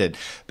reminded,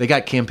 they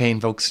got campaign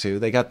folks too.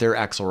 They got their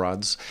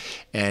Axelrods,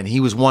 and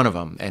he was one of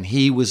them. And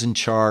he was in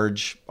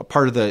charge, a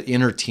part of the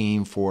inner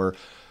team for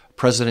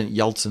President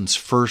Yeltsin's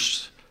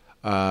first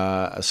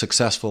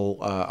successful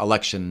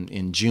election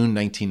in June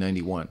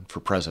 1991 for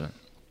president.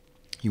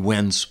 He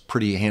wins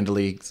pretty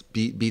handily,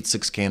 beats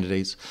 6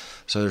 candidates,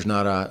 so there's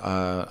not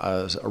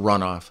a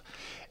runoff.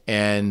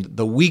 And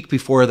the week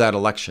before that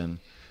election,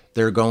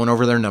 they're going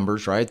over their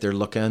numbers, right? They're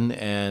looking,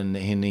 and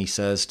he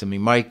says to me,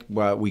 Mike,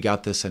 well, we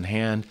got this in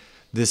hand.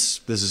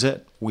 This is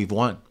it. We've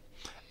won.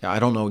 Now, I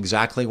don't know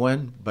exactly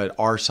when, but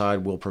our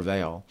side will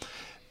prevail.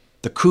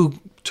 The coup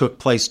took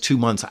place 2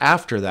 months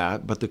after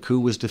that, but the coup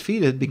was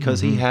defeated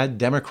because he had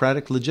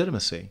democratic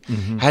legitimacy.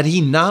 Had he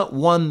not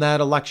won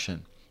that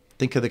election,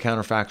 think of the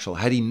counterfactual.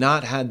 Had he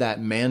not had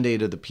that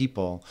mandate of the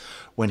people,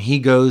 when he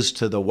goes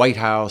to the White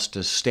House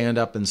to stand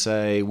up and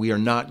say, we are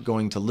not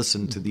going to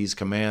listen to these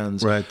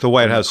commands. Right, the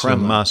White House in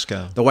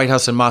Moscow. The White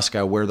House in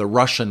Moscow, where the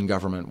Russian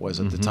government was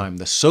at the time.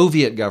 The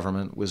Soviet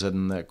government was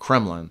in the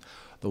Kremlin.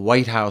 The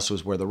White House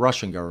was where the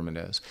Russian government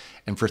is.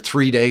 And for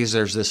 3 days,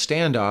 there's this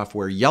standoff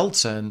where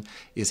Yeltsin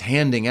is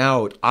handing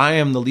out, I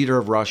am the leader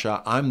of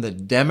Russia. I'm the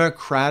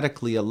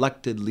democratically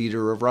elected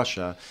leader of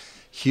Russia.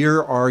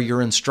 Here are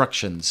your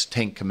instructions,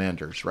 tank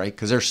commanders, right?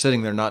 Because they're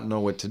sitting there not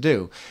knowing what to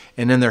do.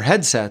 And in their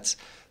headsets,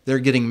 they're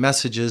getting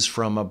messages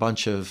from a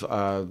bunch of,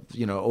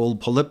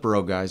 old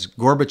Politburo guys.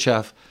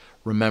 Gorbachev,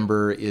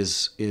 remember,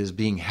 is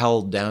being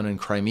held down in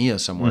Crimea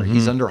somewhere.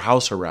 He's under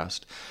house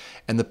arrest.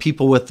 And the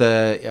people with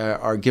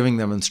are giving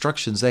them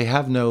instructions. They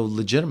have no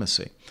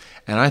legitimacy.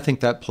 And I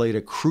think that played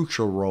a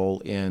crucial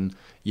role in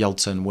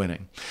Yeltsin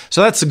winning.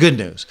 So that's the good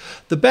news.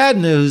 The bad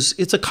news,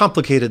 it's a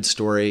complicated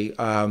story.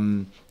 I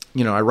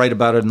write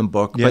about it in the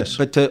book. Yes.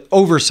 But to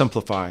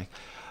oversimplify,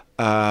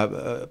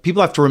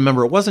 people have to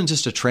remember it wasn't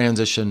just a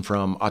transition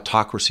from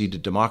autocracy to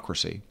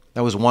democracy.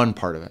 That was one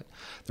part of it.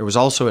 There was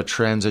also a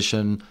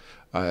transition's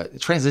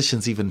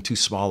even too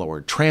small a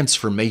word,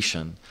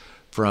 transformation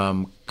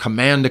from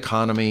command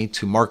economy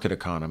to market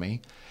economy,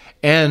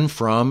 and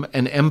from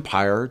an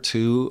empire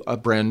to a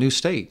brand new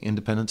state,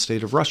 independent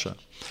state of Russia.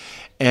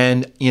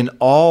 And in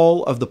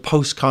all of the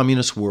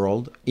post-communist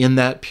world, in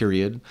that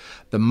period,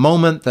 the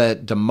moment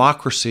that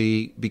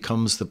democracy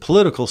becomes the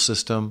political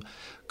system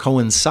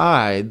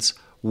coincides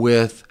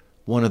with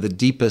one of the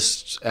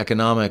deepest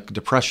economic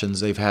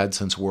depressions they've had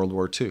since World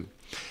War II.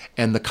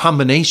 And the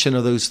combination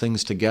of those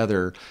things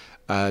together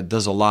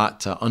does a lot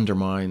to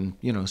undermine,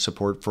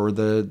 support for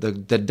the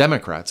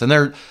Democrats. And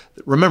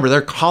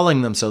they're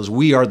calling themselves,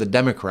 we are the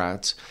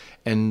Democrats.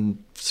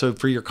 And so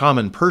for your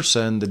common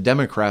person, the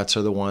Democrats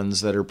are the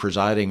ones that are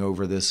presiding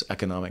over this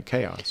economic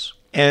chaos.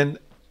 And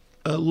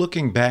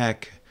looking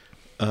back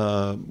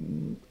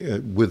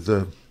with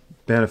the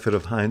benefit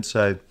of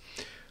hindsight,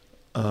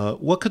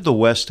 what could the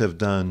West have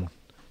done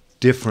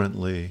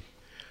differently?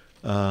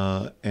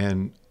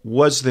 And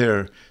was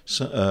there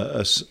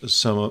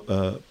some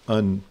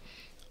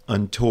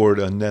untoward,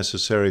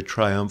 unnecessary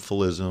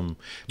triumphalism?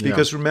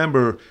 Because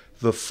remember,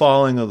 the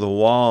falling of the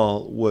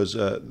wall was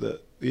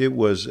it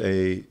was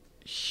a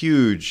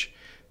huge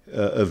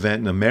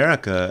event in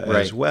America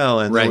as well,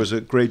 and there was a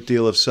great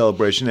deal of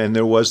celebration, and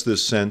there was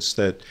this sense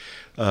that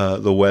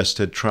the West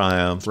had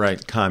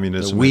triumphed,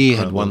 communism. We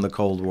had won the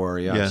Cold War.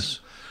 Yes.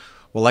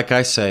 Well, like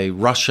I say,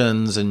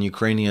 Russians and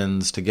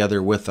Ukrainians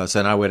together with us,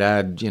 and I would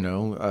add,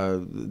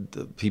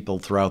 the people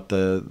throughout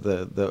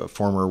the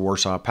former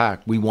Warsaw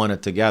Pact, we won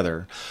it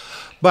together.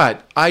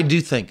 But I do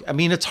think,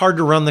 it's hard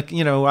to run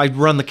I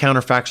run the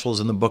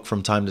counterfactuals in the book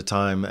from time to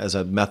time as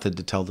a method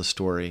to tell the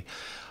story.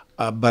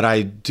 But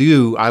I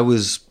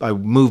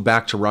moved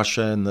back to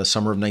Russia in the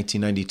summer of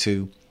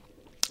 1992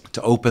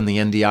 to open the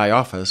NDI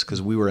office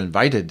because we were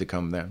invited to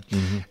come there.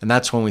 And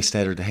that's when we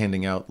started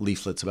handing out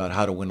leaflets about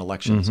how to win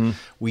elections.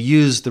 We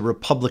used the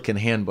Republican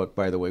handbook,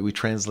 by the way. We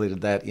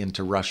translated that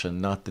into Russian,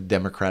 not the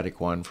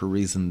Democratic one for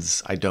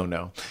reasons I don't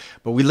know.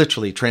 But we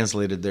literally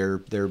translated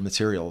their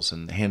materials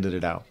and handed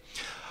it out.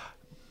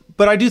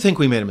 But I do think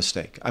we made a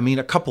mistake.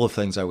 A couple of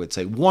things I would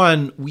say.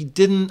 One, we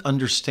didn't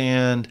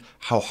understand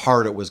how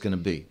hard it was going to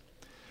be.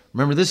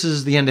 Remember, this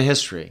is the end of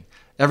history.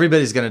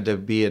 Everybody's going to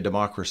be a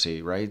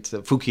democracy, right?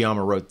 So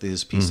Fukuyama wrote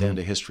his piece, The End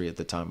of History, at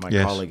the time, my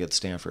colleague at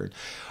Stanford.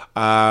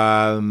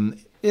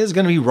 It's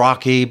going to be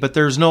rocky, but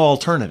there's no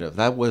alternative.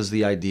 That was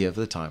the idea of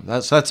the time.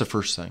 That's the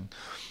first thing.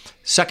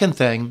 Second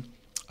thing,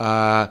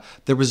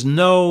 there was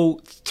no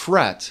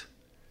threat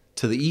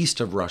to the east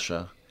of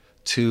Russia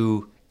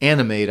to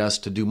animate us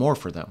to do more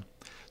for them.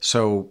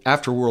 So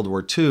after World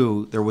War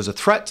II, there was a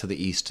threat to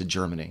the east, to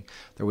Germany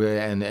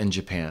and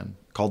Japan,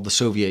 called the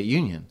Soviet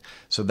Union.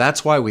 So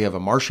that's why we have a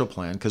Marshall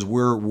Plan, because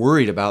we're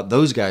worried about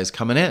those guys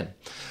coming in.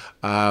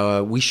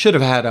 We should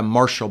have had a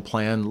Marshall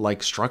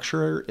Plan-like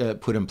structure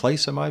put in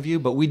place, in my view,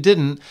 but we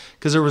didn't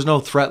because there was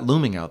no threat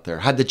looming out there.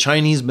 Had the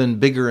Chinese been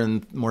bigger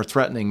and more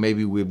threatening,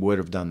 maybe we would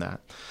have done that.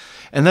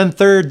 And then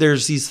third,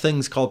 there's these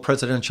things called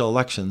presidential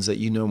elections that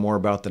you know more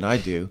about than I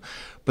do.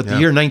 But the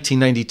year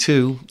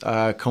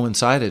 1992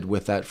 coincided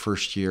with that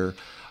first year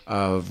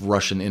of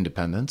Russian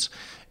independence.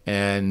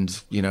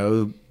 And,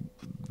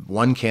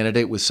 one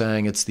candidate was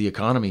saying it's the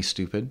economy,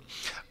 stupid,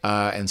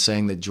 and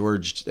saying that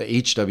George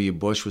H.W.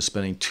 Bush was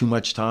spending too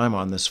much time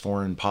on this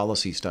foreign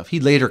policy stuff. He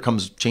later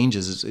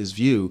changes his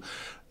view,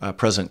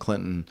 President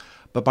Clinton,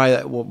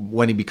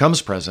 when he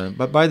becomes president.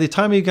 But by the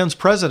time he becomes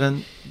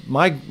president,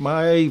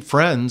 my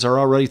friends are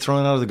already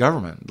thrown out of the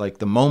government. Like,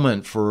 the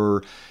moment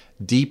for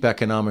deep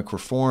economic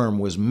reform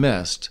was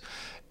missed.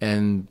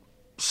 And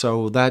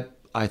so that,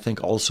 I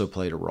think, also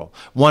played a role.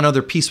 One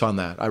other piece on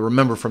that, I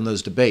remember from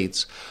those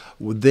debates,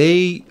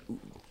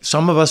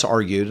 some of us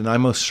argued, and I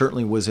most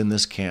certainly was in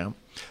this camp,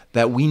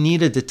 that we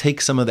needed to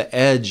take some of the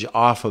edge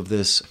off of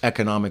this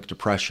economic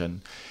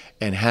depression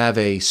and have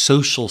a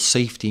social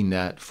safety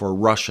net for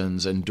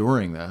Russians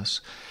enduring this.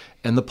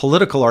 And the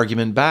political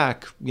argument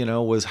back,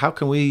 was how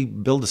can we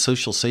build a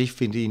social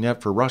safety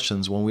net for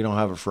Russians when we don't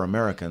have it for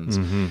Americans?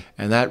 Mm-hmm.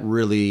 And that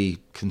really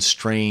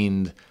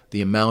constrained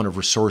the amount of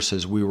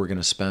resources we were going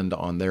to spend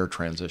on their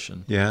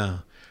transition. Yeah.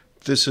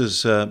 This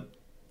is, the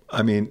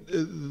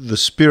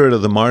spirit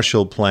of the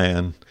Marshall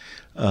Plan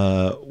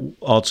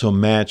also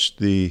matched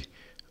the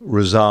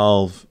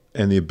resolve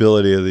and the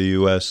ability of the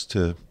U.S.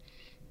 to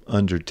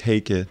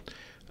undertake it.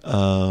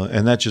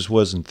 And that just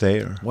wasn't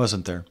there.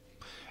 Wasn't there.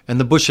 And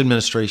the Bush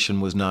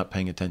administration was not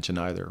paying attention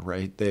either,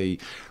 right? They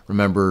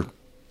remember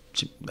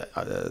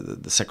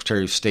the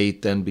Secretary of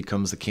State then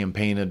becomes the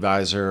campaign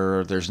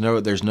advisor. There's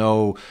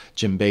no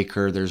Jim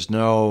Baker. There's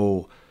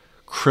no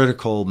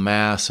critical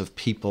mass of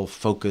people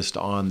focused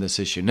on this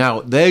issue.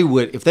 Now,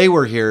 if they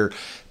were here,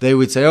 they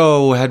would say,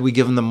 "Oh, had we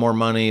given them more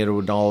money, it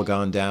would all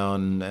gone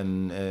down,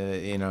 and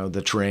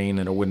the train,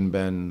 and it wouldn't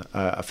have been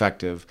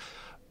effective."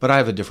 But I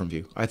have a different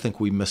view. I think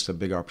we missed a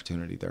big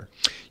opportunity there.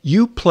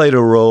 You played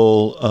a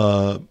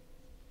role,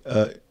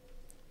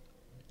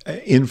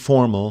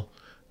 informal,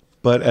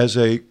 but as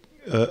a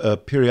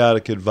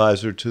periodic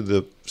advisor to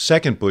the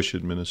second Bush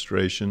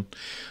administration,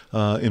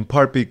 in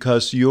part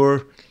because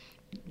your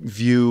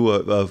view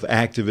of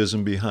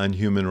activism behind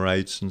human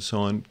rights and so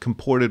on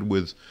comported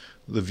with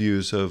the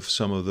views of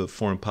some of the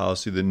foreign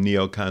policy, the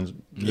neocon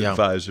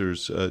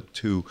advisors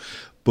to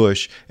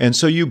Bush. And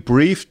so you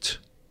briefed...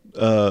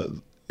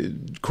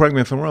 correct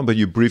me if I'm wrong, but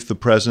you briefed the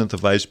president, the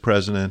vice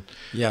president.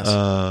 Yes.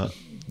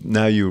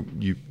 Now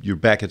you're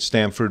back at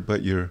Stanford,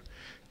 but you're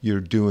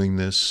doing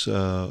this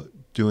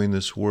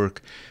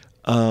work.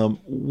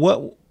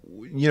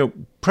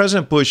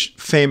 President Bush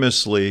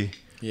famously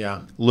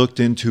looked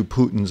into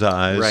Putin's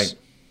eyes, right.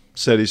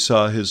 Said he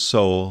saw his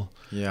soul,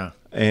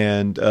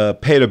 and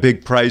paid a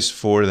big price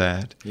for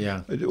that.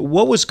 Yeah.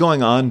 What was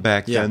going on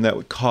back then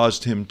that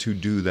caused him to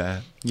do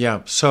that?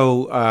 Yeah,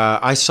 so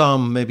I saw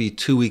him maybe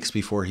 2 weeks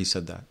before he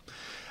said that.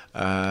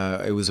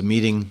 It was a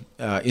meeting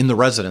in the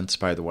residence,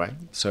 by the way.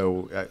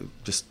 So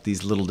just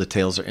these little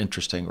details are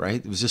interesting, right?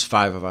 It was just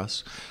 5 of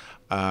us.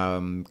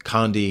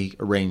 Condi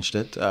arranged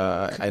it.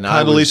 And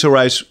Condoleezza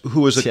Rice,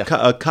 who was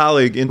a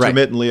colleague,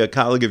 intermittently a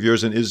colleague of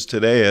yours and is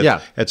today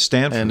at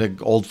Stanford. And an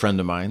old friend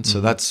of mine. So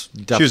that's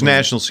definitely... She was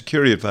National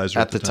Security Advisor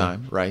at the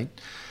time, right?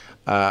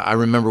 I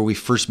remember we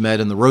first met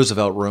in the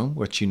Roosevelt Room,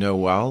 which you know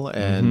well,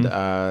 and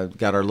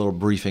got our little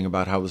briefing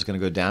about how it was going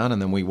to go down. And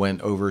then we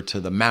went over to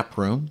the map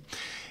room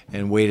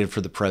and waited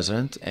for the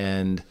president.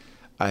 And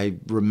I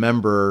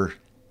remember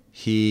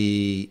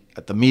the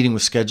meeting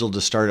was scheduled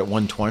to start at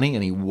 1:20,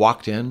 and he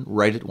walked in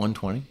right at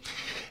 1:20.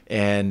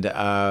 And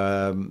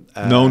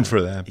known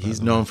for that. He's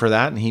known for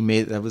that, and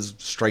that was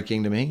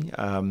striking to me.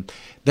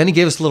 Then he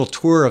gave us a little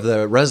tour of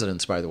the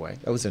residence, by the way.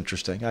 That was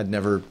interesting. I'd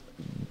never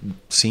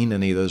seen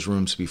any of those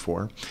rooms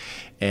before,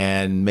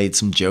 and made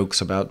some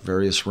jokes about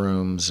various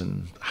rooms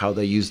and how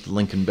they used the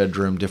Lincoln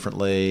bedroom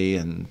differently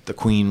and the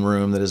Queen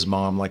room that his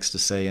mom likes to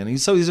say. And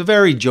he's a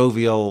very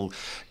jovial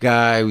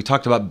guy. We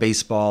talked about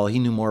baseball. He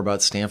knew more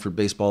about Stanford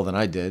baseball than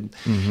I did.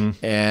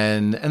 Mm-hmm.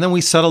 And then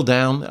we settled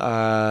down.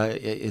 I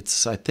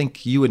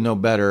think you would know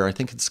better. I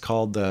think it's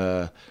called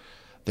the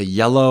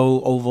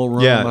Yellow Oval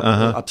Room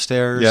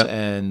upstairs. Yep.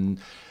 And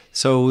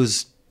so it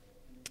was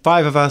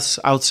 5 of us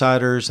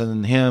outsiders,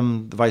 and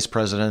him, the vice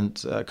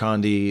president,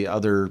 Condi,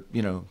 other,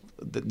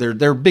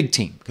 they're a big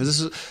team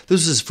because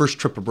this is his first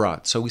trip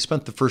abroad. So we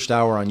spent the first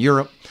hour on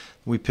Europe.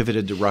 We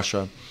pivoted to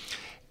Russia,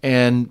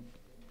 and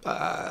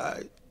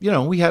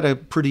we had a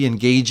pretty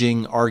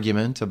engaging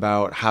argument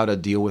about how to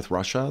deal with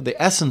Russia. The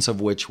essence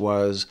of which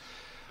was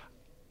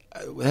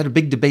we had a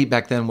big debate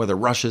back then whether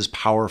Russia's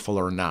powerful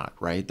or not.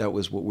 Right, that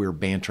was what we were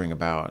bantering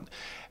about.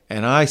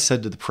 And I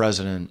said to the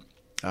president,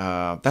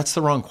 "That's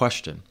the wrong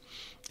question.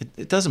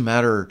 It doesn't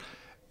matter.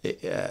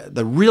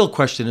 The real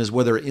question is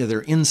whether they're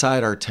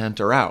inside our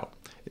tent or out.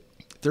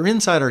 If they're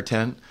inside our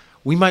tent,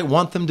 we might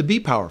want them to be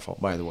powerful,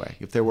 by the way,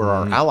 if they were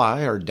our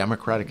ally, our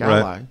democratic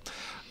ally.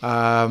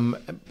 And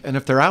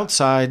if they're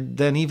outside,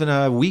 then even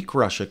a weak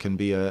Russia can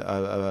be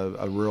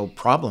a real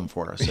problem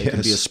for us. They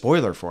can be a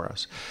spoiler for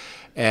us."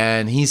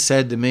 And he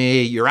said to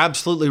me, "You're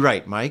absolutely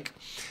right, Mike."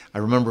 I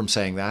remember him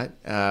saying that.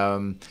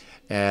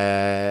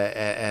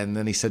 And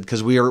then he said,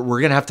 because we're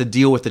going to have to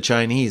deal with the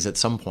Chinese at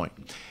some point.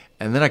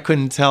 And then I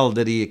couldn't tell,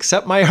 did he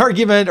accept my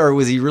argument, or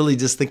was he really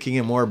just thinking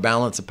in more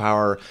balance of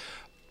power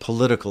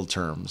political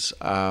terms?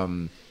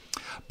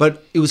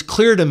 But it was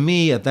clear to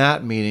me at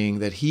that meeting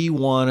that he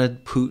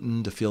wanted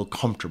Putin to feel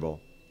comfortable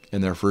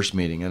in their first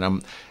meeting. And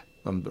I'm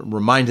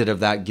reminded of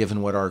that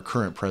given what our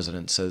current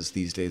president says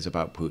these days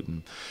about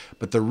Putin.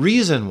 But the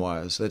reason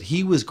was that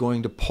he was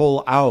going to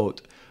pull out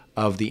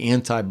of the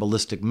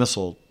anti-ballistic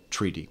missile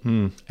treaty.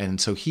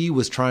 And so he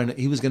was going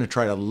to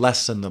try to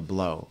lessen the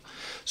blow.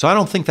 So I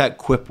don't think that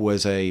quip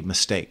was a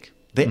mistake.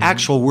 The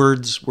actual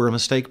words were a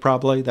mistake,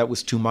 probably. That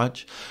was too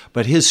much.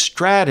 But his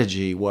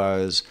strategy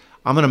was,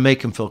 I'm going to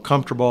make him feel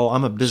comfortable.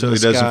 I'm a business guy.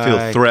 So he doesn't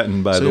feel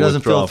threatened by the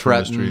withdrawal from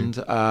his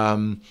treaty.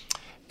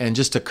 And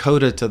just to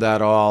coda to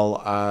that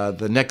all,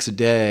 the next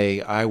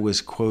day I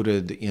was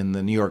quoted in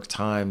the New York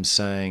Times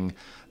saying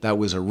that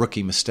was a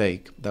rookie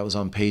mistake. That was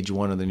on page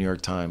 1 of the New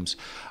York Times.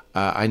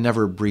 I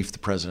never briefed the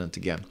president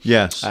again.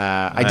 Yes.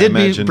 I did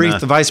brief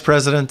the vice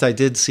president. I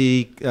did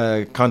see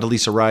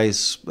Condoleezza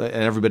Rice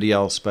and everybody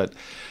else, but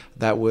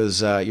that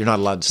was, you're not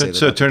allowed to say that.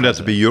 So it turned out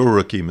to be your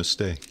rookie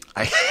mistake.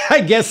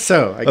 I guess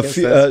so. I guess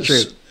that's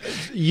true.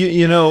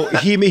 You know,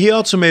 he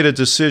also made a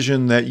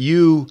decision that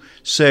you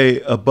say,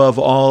 above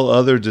all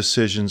other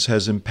decisions,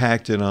 has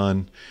impacted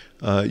on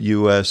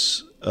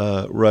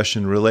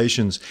U.S.-Russian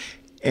relations.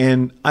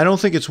 And I don't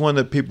think it's one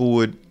that people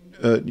would,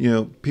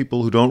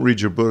 people who don't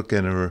read your book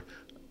and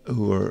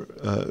who are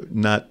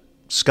not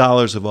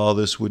scholars of all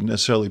this would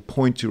necessarily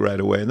point to right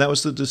away. And that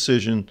was the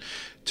decision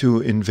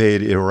to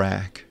invade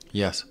Iraq.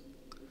 Yes.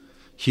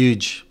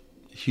 Huge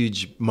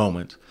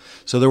moment.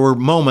 So there were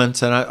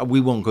moments, and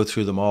we won't go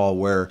through them all,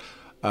 where,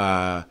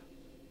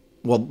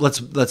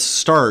 let's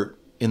start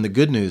in the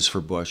good news for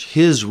Bush.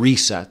 His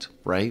reset,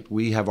 right?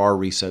 We have our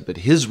reset, but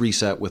his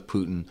reset with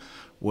Putin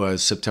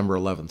was September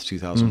 11th,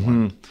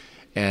 2001. Mm-hmm.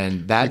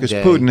 And that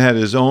day, Putin had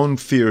his own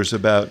fears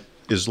about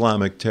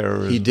Islamic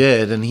terrorism. He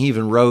did, and he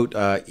even wrote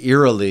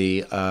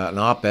eerily an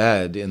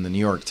op-ed in the New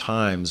York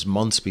Times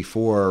months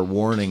before,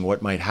 warning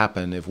what might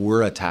happen if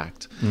we're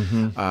attacked.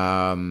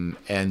 Mm-hmm.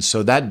 And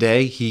so that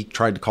day, he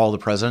tried to call the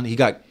president. He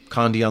got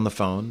Condi on the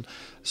phone,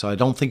 so I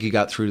don't think he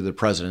got through to the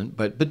president.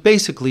 But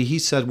basically, he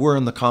said, we're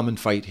in the common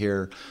fight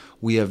here.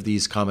 We have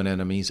these common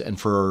enemies. And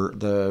for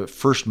the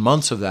first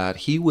months of that,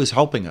 he was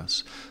helping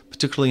us,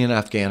 particularly in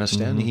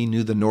Afghanistan. Mm-hmm. He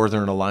knew the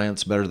Northern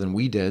Alliance better than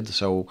we did.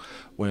 So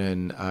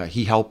when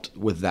he helped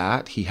with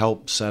that, he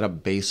helped set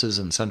up bases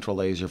in Central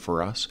Asia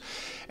for us.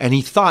 And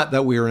he thought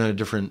that we were in a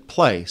different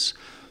place.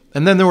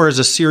 And then there was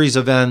a series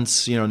of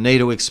events,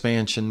 NATO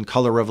expansion,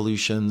 color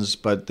revolutions,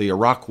 but the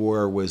Iraq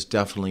War was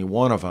definitely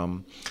one of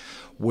them,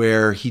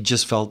 where he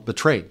just felt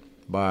betrayed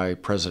by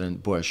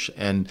President Bush.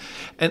 And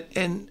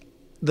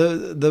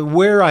the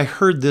where I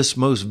heard this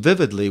most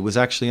vividly was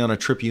actually on a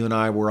trip you and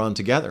I were on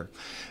together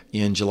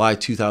in July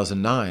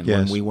 2009, yes,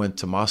 when we went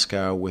to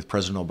Moscow with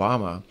President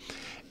Obama.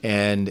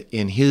 And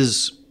in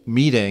his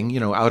meeting,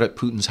 out at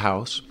Putin's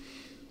house,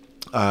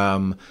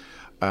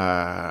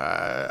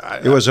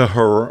 it was a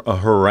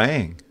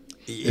harangue.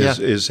 Yeah.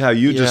 Is how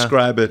you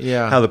describe it.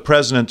 Yeah. How the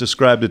president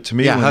described it to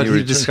me. Yeah. When How did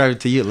he describe it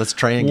to you? Let's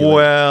triangulate.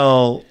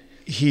 Well,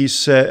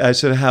 I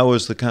said, how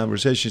was the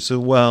conversation? He said,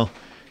 well,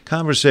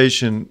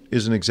 conversation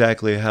isn't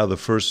exactly how the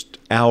first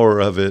hour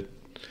of it.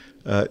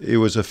 It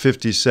was a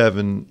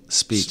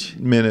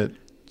 57-minute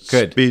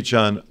speech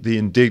on the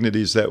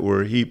indignities that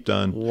were heaped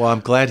on. Well, I'm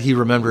glad he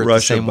remembered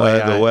Russia it the same by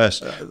way the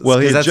West. Well,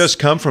 he had just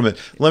come from it.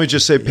 Let me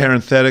just say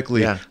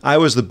parenthetically, I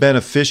was the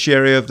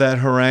beneficiary of that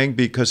harangue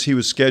because he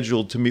was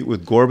scheduled to meet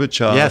with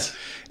Gorbachev. Yes.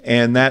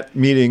 And that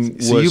meeting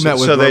was. So you met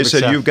with so Gorbachev. They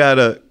said you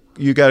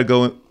got to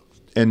go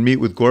and meet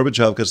with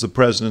Gorbachev because the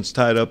president's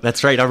tied up.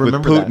 That's right. I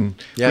remember with Putin.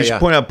 that. We should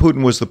point out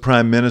Putin was the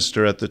prime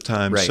minister at the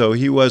time, right, so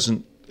he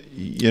wasn't.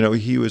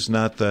 He was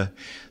not the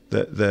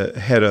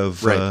head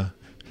of. Right.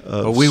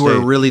 But we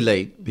were really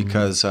late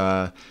because,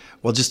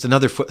 just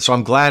another. So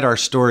I'm glad our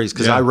stories,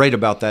 because I write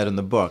about that in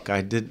the book.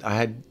 I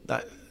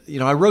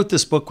wrote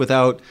this book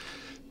without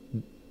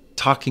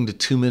talking to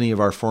too many of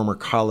our former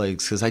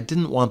colleagues because I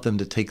didn't want them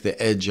to take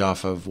the edge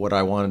off of what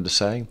I wanted to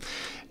say,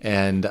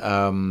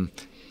 and.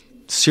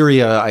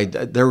 Syria,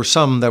 there were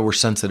some that were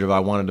sensitive. I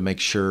wanted to make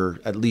sure,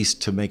 at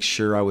least to make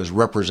sure I was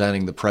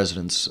representing the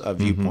president's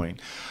viewpoint.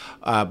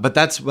 But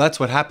that's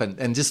what happened.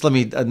 And just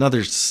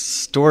another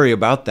story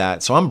about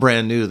that. So I'm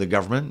brand new to the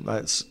government,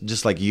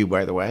 just like you,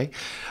 by the way.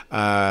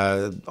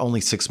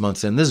 Only 6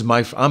 months in.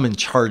 I'm in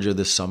charge of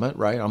this summit,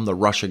 right? I'm the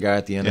Russia guy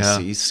at the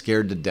NSC,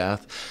 scared to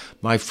death.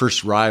 My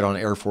first ride on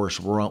Air Force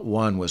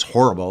One was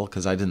horrible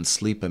because I didn't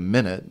sleep a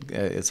minute.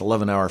 It's an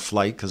 11-hour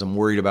flight because I'm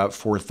worried about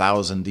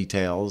 4,000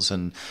 details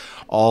and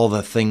all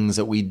the things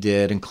that we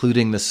did,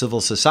 including the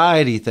civil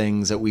society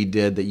things that we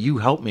did that you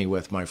helped me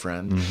with, my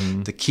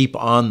friend, to keep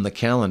on the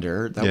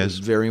calendar. That was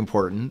very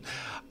important.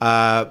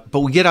 But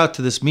we get out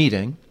to this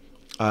meeting.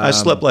 I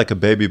slept like a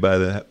baby by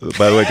the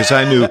way, because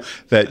I knew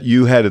that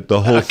you had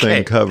the whole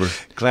thing covered.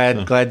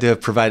 Glad to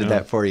have provided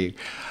that for you.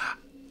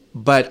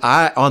 But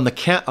on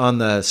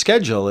the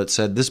schedule, it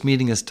said this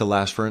meeting is to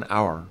last for an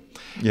hour.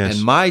 Yes.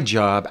 And my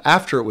job,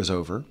 after it was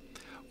over,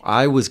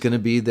 I was going to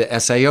be the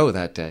SAO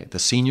that day, the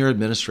senior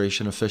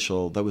administration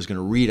official that was going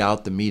to read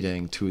out the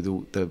meeting to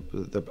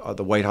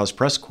the White House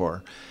press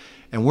corps.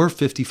 And we're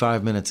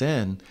 55 minutes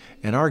in,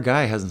 and our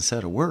guy hasn't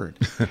said a word.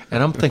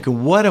 And I'm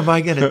thinking, what am I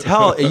going to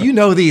tell? You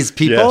know these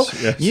people.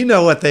 Yes. You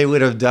know what they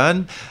would have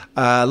done.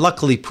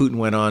 Luckily, Putin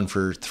went on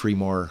for 3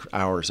 more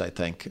hours, I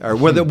think. Or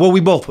we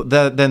both.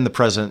 Then the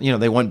president,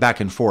 they went back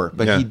and forth.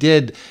 But he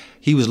did.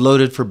 He was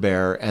loaded for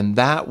bear, and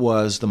that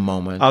was the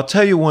moment. I'll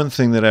tell you one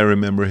thing that I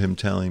remember him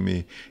telling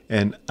me,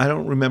 and I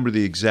don't remember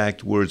the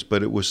exact words,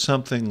 but it was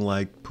something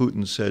like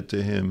Putin said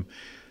to him,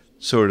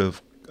 sort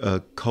of,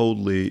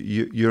 coldly,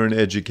 you're an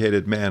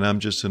educated man. I'm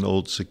just an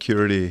old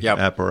security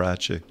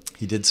apparatchik.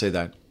 He did say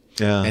that.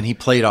 Yeah. And he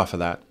played off of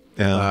that.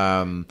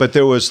 Yeah. But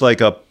there was like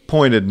a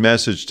pointed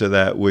message to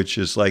that, which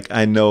is like,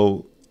 I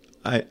know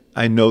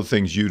I know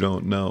things you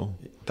don't know.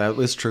 That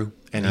was true.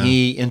 And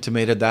he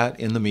intimated that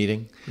in the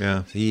meeting.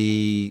 Yeah.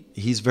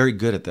 He's very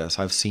good at this.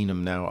 I've seen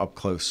him now up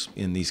close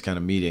in these kind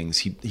of meetings.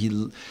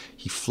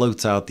 He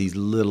floats out these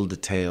little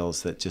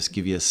details that just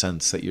give you a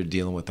sense that you're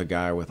dealing with a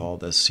guy with all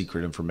this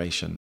secret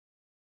information.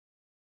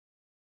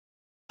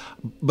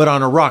 But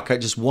on Iraq,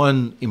 just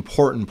one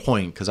important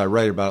point, because I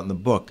write about it in the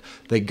book,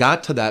 they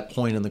got to that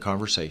point in the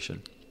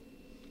conversation.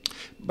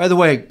 By the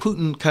way,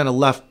 Putin kind of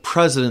left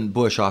President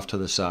Bush off to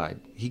the side.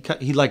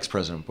 He likes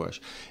President Bush.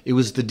 It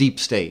was the deep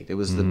state. It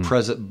was the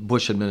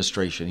Bush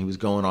administration. He was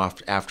going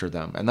off after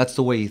them. And that's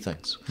the way he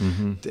thinks.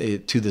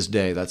 To this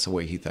day, that's the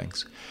way he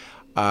thinks.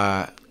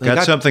 Got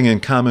something in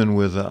common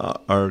with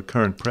our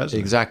current president.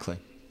 Exactly.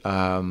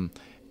 And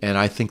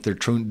I think they're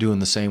doing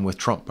the same with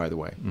Trump, by the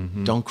way.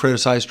 Don't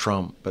criticize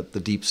Trump, but the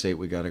deep state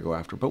we got to go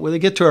after. But when they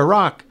get to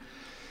Iraq,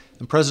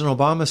 and President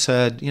Obama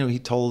said, he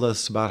told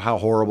us about how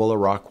horrible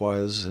Iraq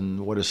was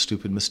and what a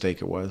stupid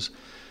mistake it was.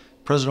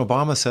 President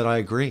Obama said, I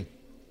agree.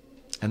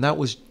 And that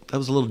was a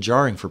little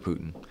jarring for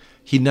Putin.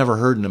 He'd never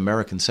heard an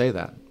American say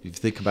that. If you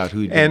think about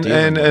who he'd been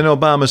dealing with. And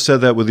Obama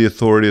said that with the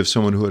authority of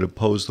someone who had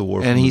opposed the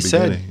war from the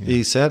beginning. And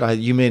he said,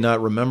 you may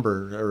not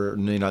remember or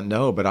may not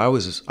know, but I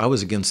was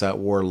against that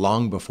war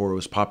long before it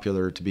was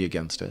popular to be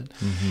against it.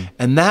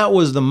 And that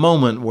was the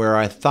moment where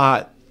I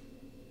thought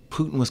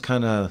Putin was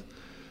kind of,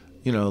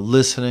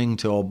 listening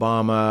to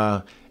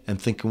Obama and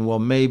thinking, well,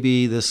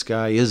 maybe this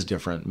guy is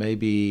different.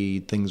 Maybe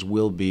things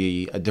will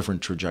be a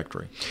different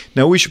trajectory.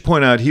 Now, we should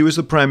point out, he was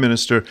the prime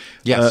minister.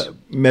 Yes.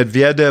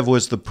 Medvedev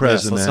was the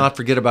president. Yes, let's not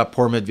forget about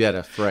poor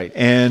Medvedev, right.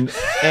 And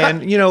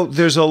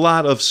there's a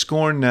lot of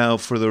scorn now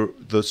for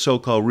the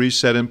so-called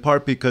reset, in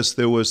part because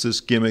there was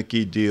this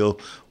gimmicky deal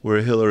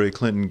where Hillary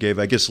Clinton gave,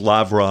 I guess,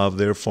 Lavrov,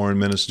 their foreign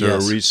minister, a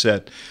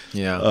reset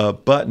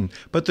button.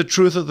 But the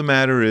truth of the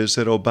matter is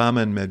that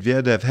Obama and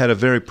Medvedev had a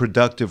very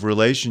productive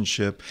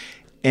relationship,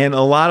 and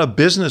a lot of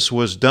business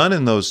was done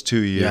in those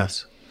 2 years.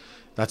 Yes.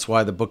 That's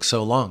why the book's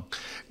so long.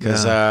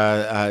 Because,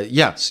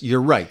 yes,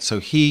 you're right. So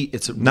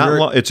it's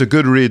a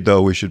good read,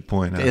 though, we should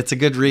point out. It's a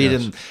good read,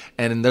 yes.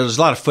 and there's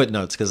a lot of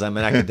footnotes because I'm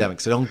an academic.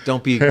 So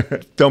don't be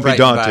don't be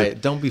daunted.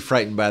 Don't be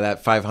frightened by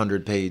that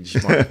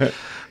 500-page mark.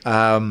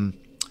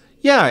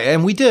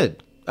 And we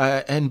did.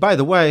 And by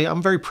the way,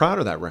 I'm very proud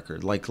of that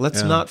record.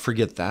 Let's not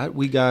forget that.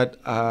 We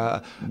got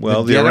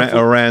the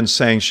Iran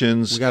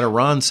sanctions. We got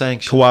Iran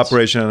sanctions.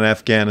 Cooperation on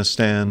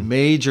Afghanistan.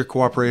 Major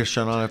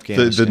cooperation on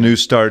Afghanistan. The New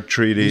START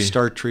Treaty. New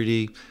START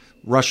Treaty.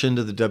 Russia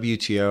into the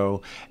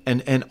WTO.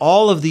 And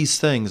all of these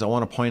things, I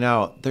want to point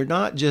out, they're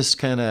not just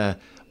kind of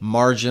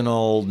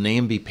marginal,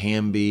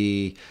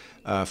 namby-pamby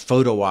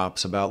photo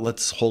ops about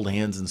let's hold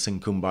hands and sing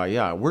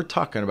Kumbaya. We're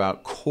talking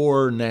about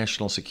core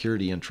national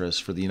security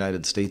interests for the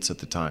United States at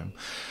the time.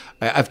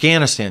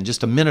 Afghanistan,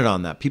 just a minute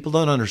on that. People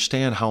don't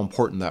understand how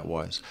important that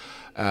was.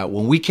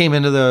 When we came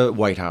into the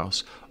White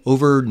House,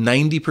 over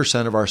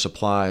 90% of our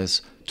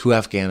supplies to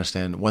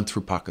Afghanistan went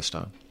through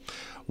Pakistan.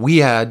 We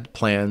had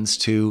plans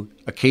to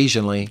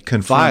occasionally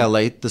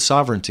violate the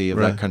sovereignty of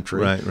that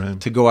country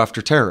to go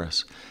after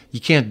terrorists.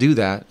 You can't do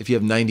that if you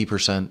have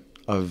 90%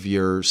 of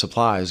your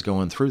supplies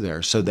going through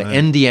there. So the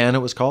NDN, it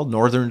was called,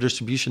 Northern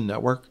Distribution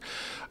Network,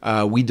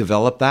 we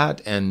developed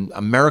that, and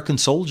American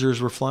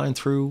soldiers were flying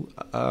through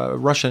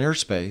Russian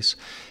airspace,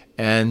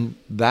 and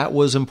that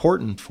was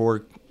important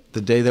for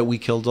the day that we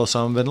killed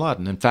Osama bin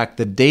Laden. In fact,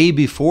 the day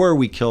before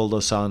we killed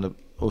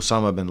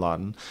Osama bin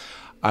Laden,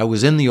 I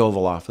was in the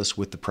Oval Office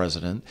with the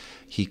president.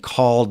 He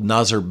called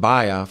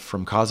Nazarbayev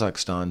from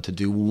Kazakhstan to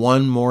do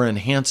one more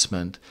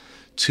enhancement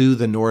to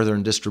the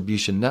Northern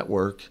Distribution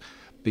Network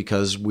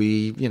because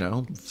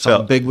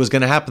something big was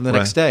going to happen the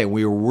next day.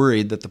 We were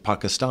worried that the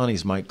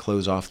Pakistanis might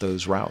close off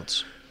those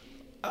routes.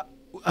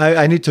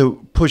 I need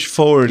to push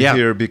forward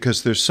here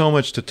because there's so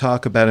much to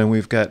talk about, and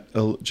we've got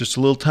just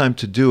a little time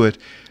to do it.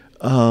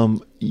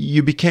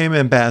 You became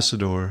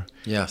ambassador.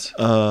 Yes.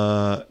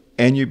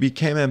 And you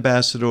became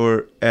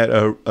ambassador at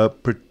a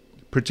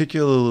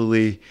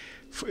particularly,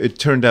 it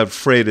turned out,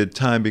 freighted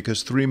time,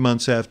 because 3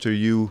 months after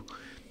you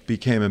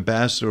became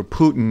ambassador,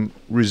 Putin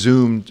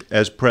resumed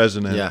as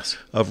president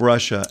of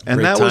Russia. And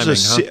Great that timing,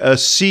 was a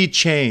sea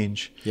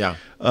change. Yeah.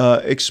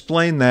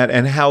 Explain that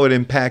and how it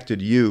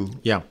impacted you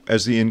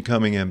as the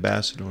incoming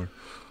ambassador.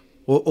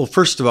 Well,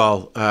 first of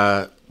all,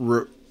 I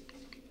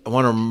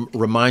want to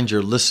remind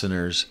your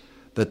listeners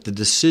that the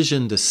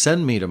decision to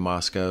send me to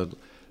Moscow,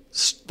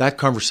 that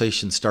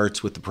conversation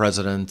starts with the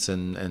president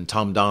and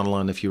Tom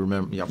Donilon, if you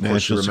remember. Of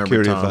course, you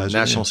remember Tom,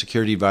 National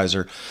Security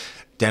Advisor.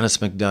 Dennis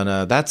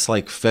McDonough, that's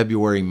like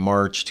February,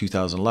 March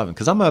 2011,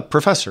 because I'm a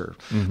professor.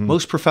 Mm-hmm.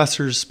 Most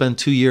professors spend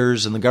 2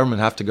 years in the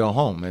government, have to go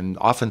home, and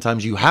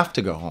oftentimes you have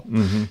to go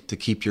home to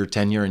keep your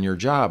tenure and your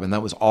job, and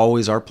that was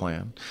always our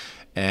plan.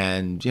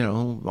 And,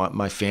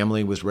 my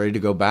family was ready to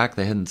go back.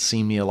 They hadn't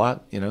seen me a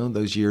lot,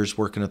 those years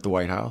working at the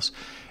White House.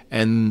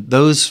 And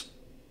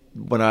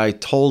when I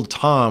told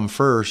Tom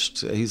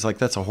first, he's like,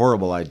 that's a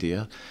horrible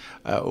idea.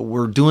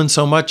 we're doing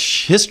so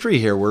much history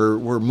here.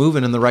 We're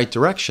moving in the right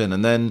direction.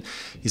 And then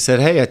he said,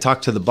 hey, I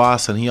talked to the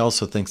boss, and he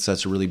also thinks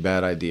that's a really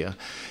bad idea.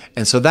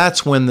 And so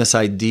that's when this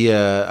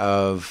idea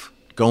of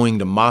going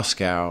to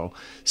Moscow,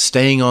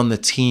 staying on the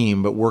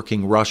team but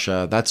working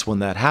Russia, that's when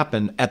that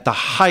happened at the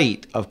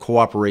height of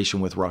cooperation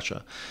with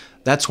Russia.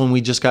 That's when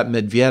we just got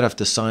Medvedev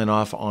to sign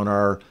off on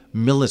our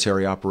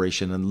military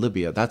operation in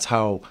Libya. That's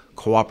how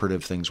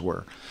cooperative things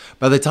were.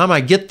 By the time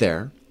I get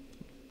there,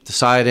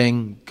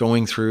 deciding,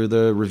 going through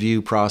the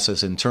review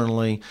process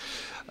internally,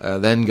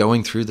 then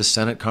going through the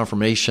Senate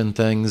confirmation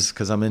things,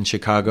 because I'm in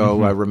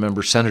Chicago. I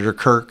remember Senator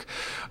Kirk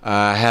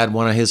had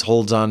one of his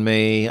holds on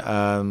me,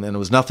 and it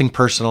was nothing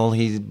personal,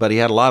 but he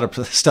had a lot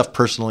of stuff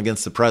personal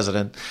against the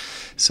president.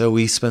 So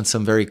we spent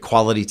some very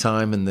quality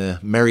time in the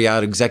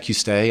Marriott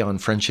Execustay on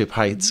Friendship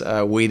Heights,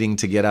 waiting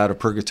to get out of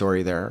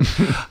purgatory there.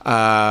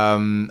 But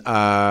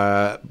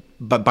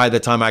by the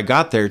time I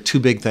got there, two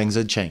big things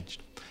had changed.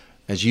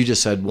 As you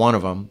just said, one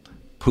of them,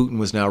 Putin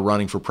was now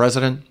running for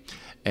president,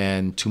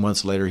 and 2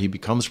 months later he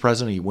becomes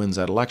president, he wins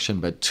that election.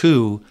 But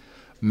two,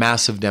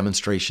 massive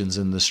demonstrations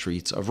in the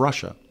streets of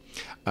Russia,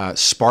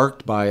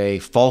 sparked by a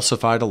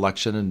falsified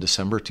election in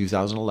December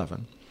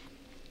 2011.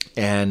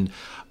 And,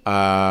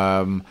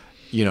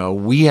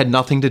 we had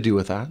nothing to do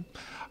with that,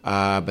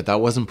 but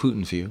that wasn't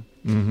Putin's view.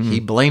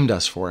 He blamed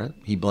us for it.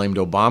 He blamed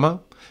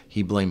Obama.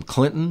 He blamed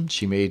Clinton.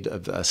 She made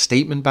a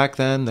statement back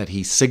then that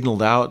he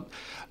signaled out,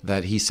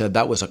 that he said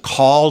that was a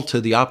call to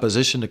the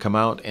opposition to come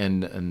out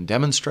and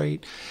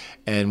demonstrate.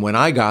 And when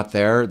I got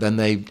there, then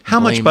they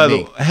blamed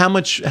me. How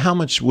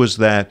much was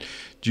that,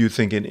 do you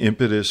think, an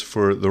impetus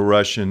for the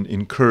Russian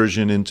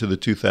incursion into the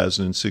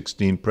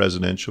 2016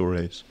 presidential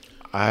race?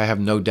 I have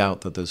no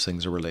doubt that those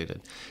things are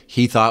related.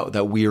 He thought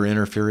that we were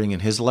interfering in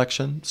his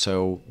election,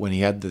 so when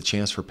he had the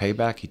chance for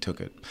payback, he took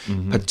it,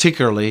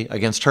 particularly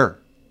against her.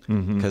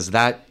 Because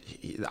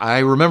I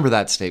remember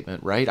that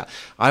statement, right?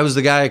 I was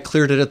the guy who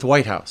cleared it at the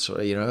White House,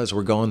 as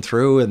we're going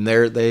through, and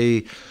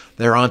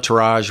their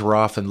entourage were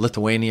off in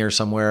Lithuania or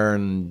somewhere,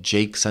 and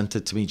Jake sent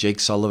it to me, Jake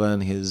Sullivan,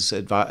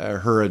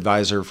 her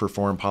advisor for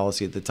foreign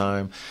policy at the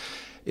time.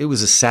 It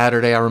was a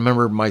Saturday. I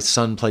remember my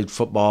son played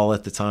football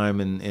at the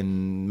time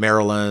in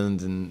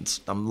Maryland, and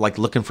I'm like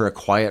looking for a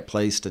quiet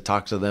place to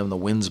talk to them. The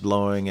wind's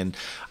blowing, and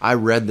I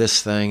read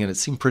this thing, and it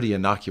seemed pretty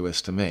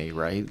innocuous to me,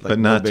 right? Like, but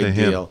not no big to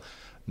him. Deal.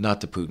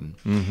 Not to Putin.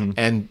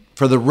 And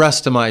for the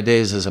rest of my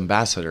days as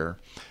ambassador,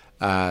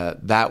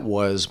 that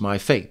was my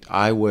fate.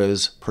 I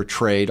was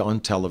portrayed on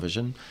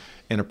television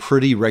on a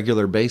pretty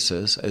regular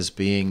basis as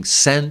being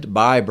sent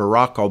by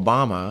Barack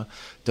Obama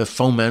to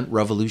foment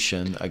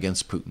revolution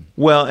against Putin.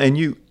 Well, and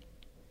you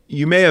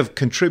may have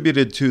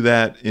contributed to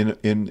that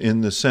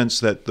in the sense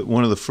that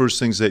one of the first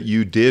things that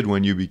you did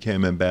when you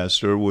became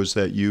ambassador was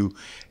that you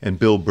and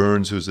Bill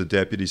Burns, who was the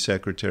Deputy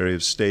Secretary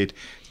of State,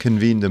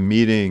 convened a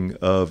meeting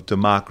of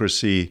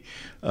democracy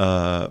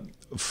of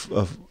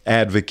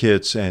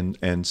advocates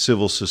and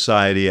civil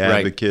society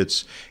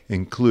advocates, right,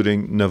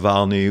 including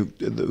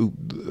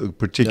Navalny,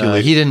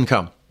 particularly. He didn't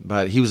come,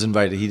 but he was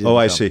invited. He didn't come.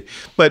 I see.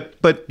 But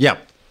yeah.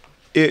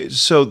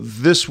 So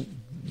this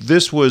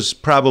was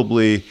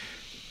probably,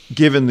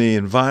 given the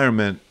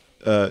environment,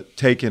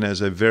 taken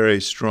as a very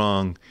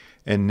strong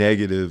and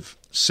negative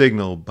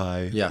signal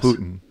by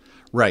Putin.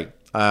 Right.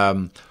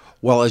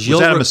 Well, as was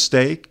that a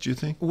mistake, do you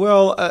think?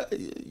 Well,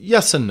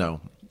 yes and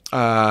no.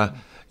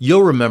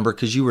 You'll remember,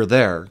 because you were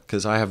there,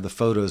 because I have the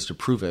photos to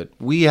prove it.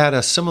 We had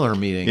a similar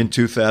meeting in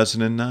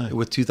 2009.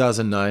 With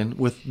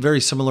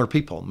very similar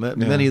people,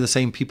 many of the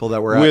same people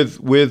that were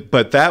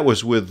but that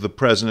was with the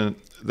president.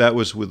 That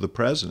was with the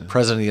president.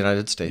 President of the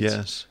United States.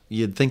 Yes.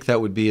 You'd think that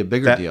would be a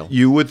bigger deal.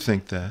 You would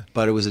think that.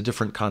 But it was a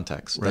different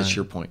context. Right. That's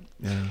your point.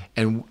 Yeah.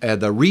 And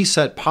the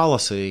reset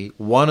policy,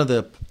 one of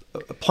the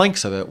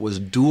planks of it was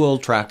dual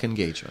track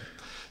engagement.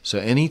 So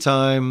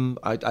anytime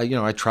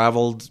I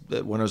traveled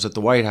when I was at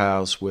the White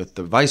House with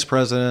the Vice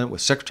President,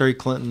 with Secretary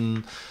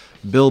Clinton,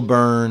 Bill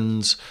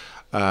Burns,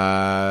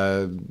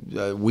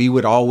 we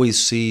would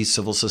always see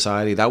civil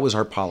society. That was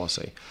our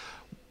policy.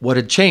 What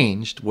had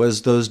changed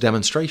was those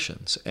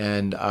demonstrations.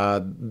 And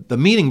the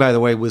meeting, by the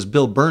way, was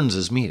Bill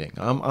Burns' meeting.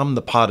 I'm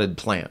the potted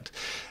plant.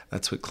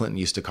 That's what Clinton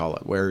used to call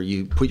it, where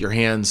you put your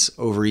hands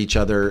over each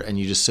other and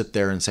you just sit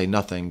there and say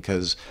nothing,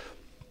 because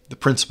the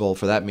principal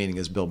for that meeting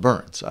is Bill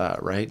Burns,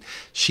 right?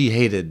 She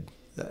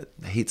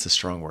hate's a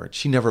strong word.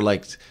 She never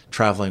liked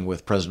traveling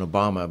with President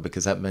Obama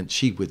because that meant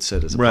she would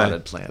sit as a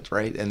potted plant,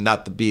 right? And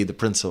not be the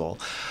principal.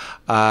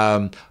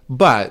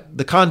 But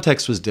the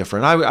context was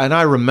different.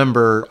 I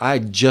remember I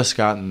had just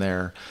gotten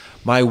there.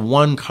 My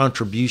one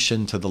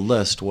contribution to the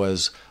list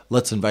was,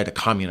 let's invite a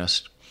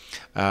communist.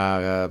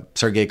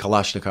 Sergei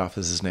Kalashnikov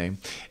is his name.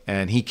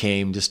 And he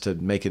came just to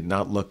make it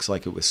not look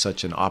like it was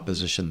such an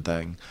opposition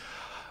thing.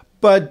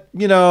 But,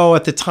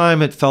 at the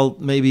time it felt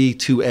maybe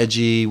too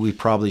edgy. We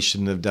probably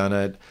shouldn't have done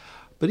it.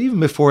 But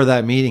even before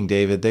that meeting,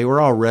 David, they were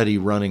already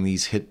running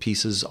these hit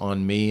pieces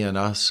on me and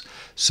us.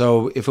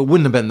 So if it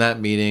wouldn't have been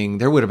that meeting,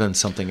 there would have been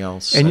something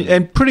else.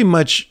 And pretty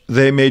much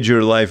they made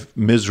your life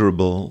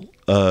miserable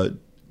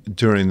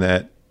during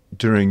that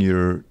during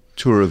your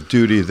tour of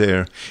duty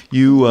there.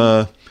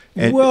 You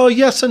well,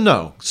 yes and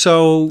no.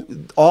 So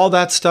all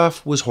that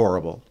stuff was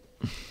horrible.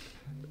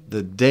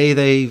 The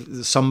day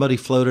somebody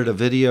floated a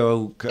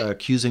video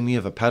accusing me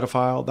of a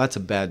pedophile, that's a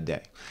bad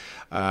day.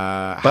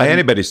 By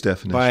anybody's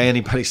definition. By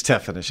anybody's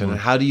definition. And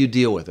how do you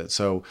deal with it?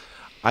 So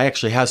I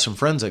actually had some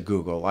friends at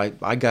Google.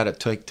 I got it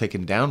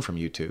taken down from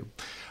YouTube,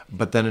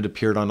 but then it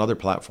appeared on other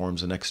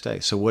platforms the next day.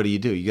 So what do?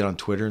 You get on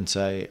Twitter and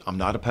say, I'm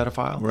not a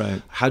pedophile?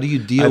 Right. How do you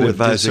deal with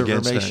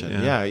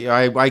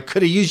disinformation? I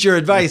could have used your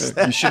advice.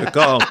 You should have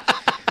called.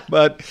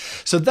 But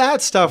so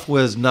that stuff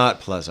was not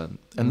pleasant.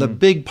 And the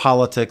big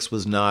politics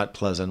was not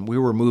pleasant. We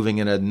were moving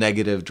in a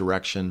negative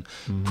direction.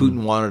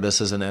 Putin wanted us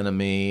as an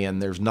enemy,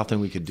 and there's nothing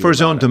we could do for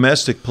his own it.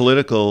 domestic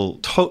political...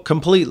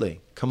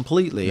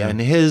 Completely. Yeah.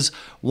 And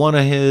one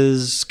of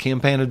his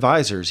campaign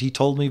advisors, he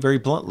told me very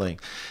bluntly,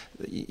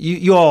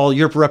 your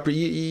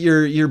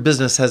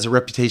business has a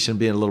reputation of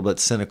being a little bit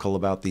cynical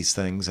about these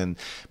things, and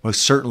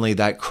most certainly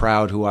that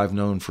crowd who I've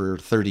known for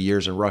 30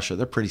 years in Russia,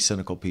 they're pretty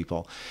cynical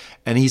people.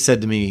 And he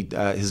said to me,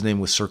 his name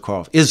was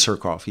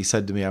Surkov. He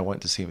said to me, I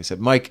went to see him. He said,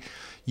 Mike,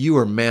 you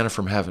are manna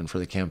from heaven for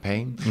the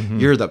campaign.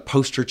 You're the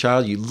poster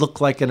child. You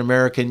look like an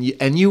American,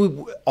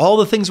 and all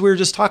the things we were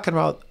just talking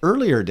about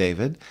earlier,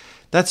 David.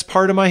 That's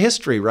part of my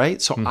history, right?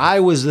 So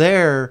I was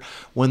there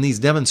when these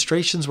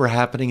demonstrations were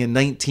happening in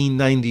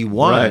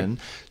 1991,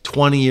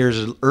 20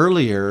 years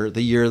earlier,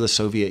 the year the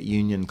Soviet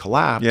Union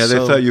collapsed. Yeah, they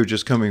thought you were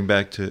just coming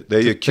back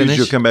they accused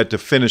you of coming back to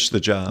finish the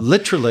job.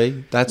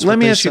 Literally, that's Let what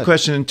me they ask you said. a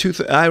question.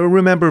 I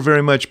remember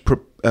very much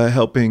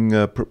helping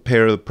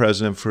prepare the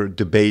president for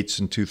debates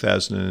in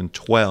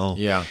 2012.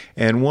 Yeah.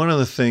 And one of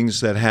the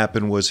things that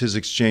happened was his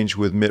exchange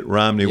with Mitt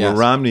Romney, where Yes.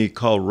 Romney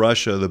called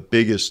Russia the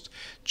biggest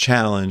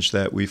challenge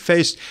that we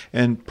faced,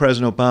 and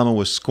President Obama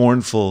was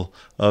scornful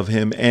of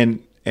him,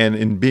 and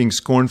in being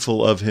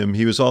scornful of him,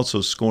 he was also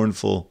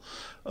scornful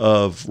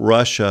of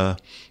Russia.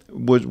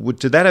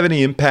 Did that have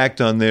any impact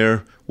on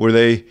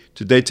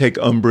did they take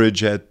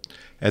umbrage at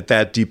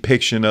that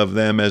depiction of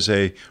them as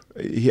I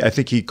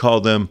think he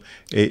called them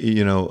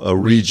a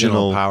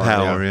regional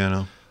power,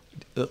 yeah.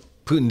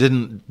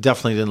 Putin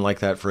definitely didn't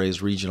like that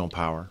phrase, regional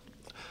power.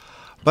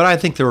 But I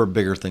think there were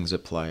bigger things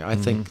at play. I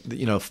think,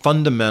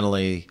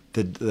 fundamentally,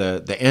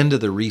 the end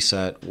of the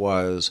reset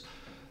was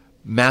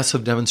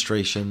massive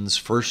demonstrations,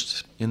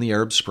 first in the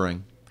Arab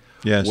Spring.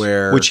 Yes,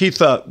 which he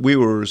thought we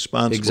were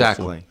responsible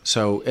exactly. for.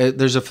 So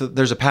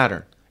there's a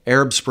pattern.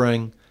 Arab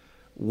Spring,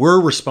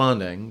 we're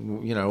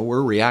responding,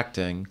 we're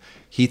reacting.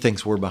 He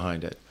thinks we're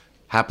behind it.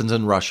 Happens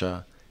in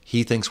Russia,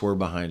 he thinks we're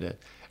behind it.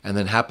 And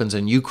then happens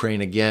in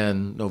Ukraine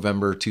again,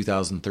 November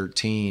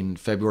 2013,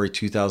 February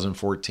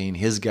 2014.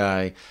 His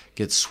guy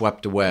gets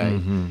swept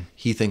away.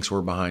 He thinks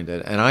we're behind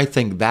it. And I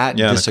think that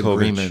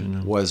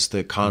disagreement was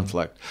the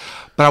conflict.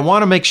 But I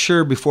want to make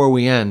sure before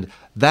we end,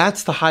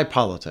 that's the high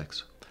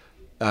politics.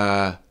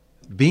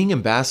 Being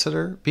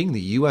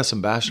the U.S.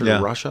 ambassador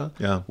to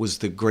Russia was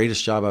the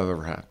greatest job I've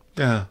ever had.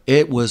 Yeah.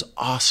 It was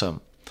awesome.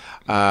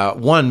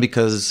 One,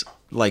 because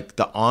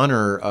the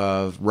honor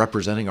of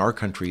representing our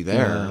country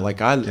there.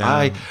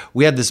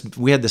 We had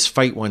this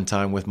fight one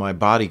time with my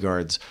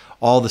bodyguards.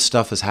 All the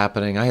stuff is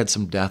happening. I had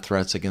some death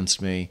threats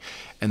against me,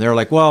 and they're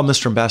like, "Well,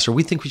 Mr. Ambassador,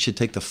 we think we should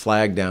take the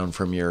flag down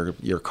from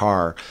your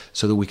car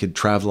so that we could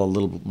travel a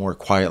little bit more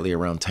quietly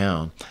around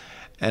town."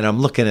 And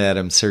I'm looking at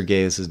him,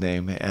 Sergey is his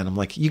name, and I'm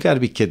like, you got to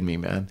be kidding me,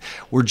 man.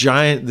 We're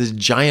this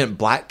giant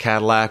black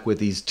Cadillac with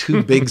these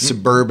two big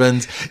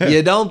Suburbans.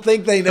 You don't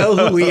think they know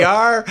who we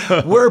are?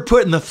 We're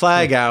putting the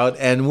flag out,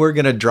 and we're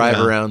going to drive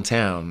around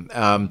town.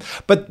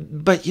 But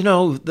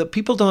the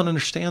people don't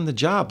understand the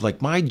job.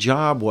 Like, my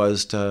job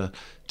was to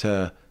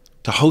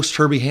host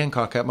Herbie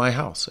Hancock at my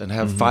house and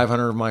have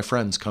 500 of my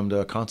friends come to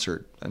a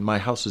concert. And my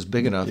house is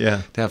big enough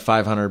to have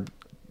 500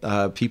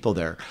 people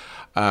there.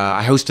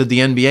 I hosted the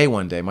NBA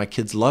one day. My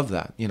kids love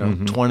that.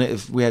 20.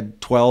 We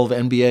had 12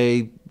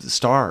 NBA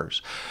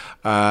stars.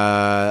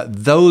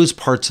 Those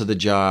parts of the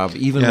job,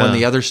 even when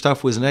the other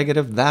stuff was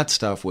negative, that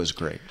stuff was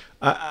great.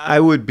 I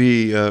would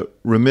be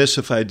remiss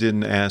if I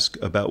didn't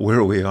ask about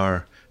where we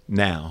are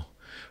now.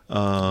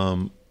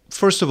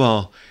 First of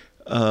all,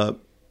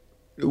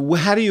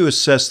 how do you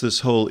assess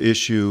this whole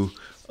issue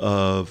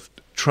of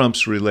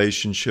Trump's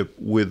relationship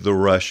with the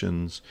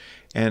Russians,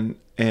 and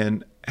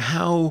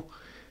how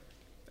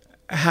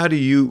do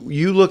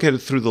you look at it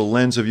through the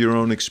lens of your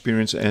own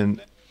experience and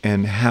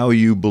how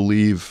you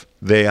believe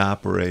they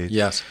operate?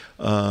 Yes.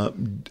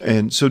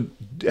 And so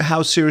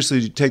how seriously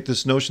do you take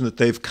this notion that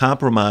they've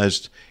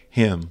compromised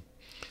him?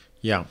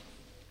 Yeah.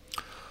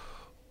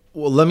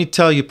 Well, let me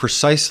tell you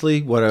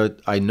precisely what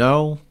I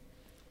know.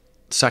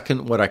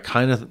 Second, what I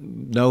kind of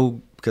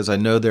know, because I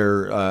know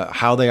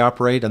how they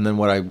operate, and then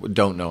what I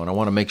don't know. And I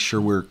want to make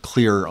sure we're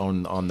clear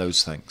on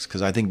those things,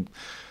 because I think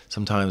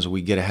sometimes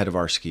we get ahead of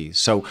our skis.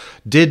 So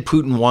did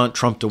Putin want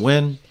Trump to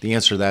win? The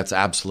answer to that's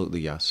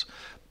absolutely yes.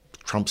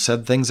 Trump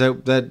said things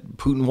that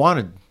Putin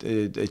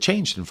wanted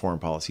changed in foreign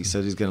policy. He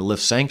said he's going to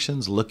lift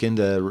sanctions, look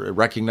into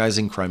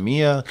recognizing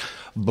Crimea,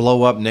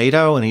 blow up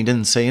NATO, and he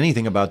didn't say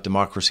anything about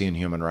democracy and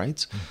human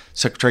rights.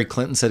 Secretary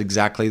Clinton said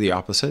exactly the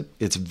opposite.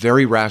 It's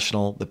very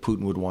rational that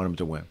Putin would want him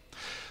to win.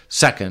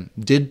 Second,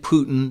 did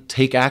Putin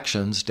take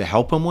actions to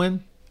help him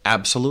win?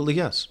 Absolutely,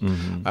 yes.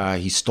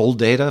 He stole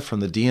data from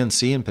the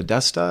DNC and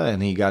Podesta,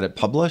 and he got it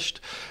published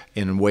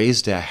in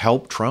ways to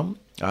help Trump.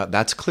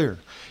 That's clear.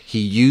 He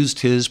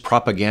used his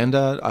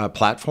propaganda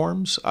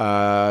platforms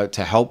to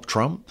help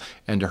Trump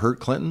and to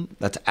hurt Clinton.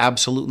 That's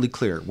absolutely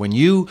clear. When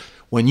you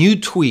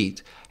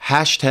tweet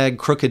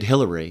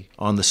 #CrookedHillary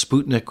on the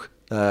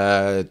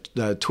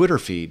Sputnik Twitter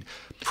feed,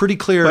 pretty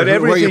clear but where your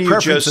everything you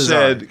preferences just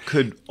said are.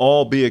 could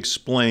all be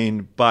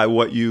explained by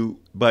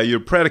your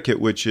predicate,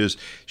 which is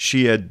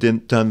she had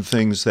done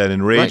things that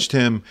enraged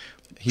him.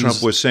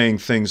 Trump was saying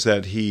things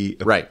that he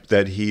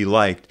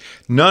liked.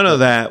 None of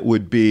that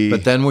would be.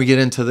 But then we get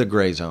into the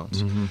gray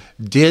zones.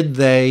 Did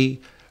they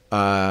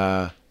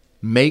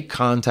make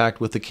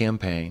contact with the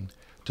campaign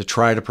to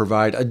try to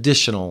provide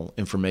additional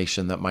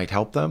information that might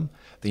help them?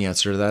 The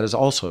answer to that is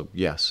also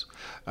yes.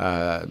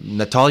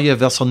 Natalia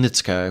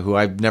Veselnitskaya, who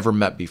I've never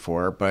met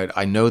before, but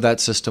I know that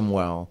system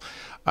well,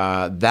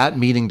 that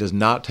meeting does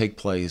not take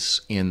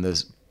place in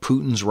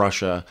Putin's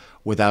Russia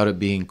without it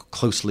being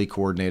closely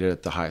coordinated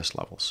at the highest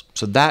levels.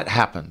 So that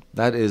happened.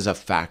 That is a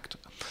fact.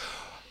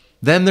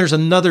 Then there's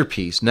another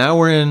piece. Now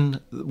we're in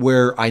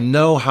where I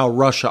know how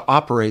Russia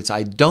operates.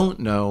 I don't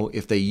know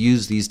if they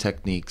use these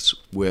techniques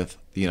with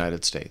the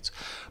United States.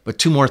 But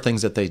two more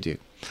things that they do.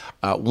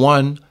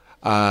 One,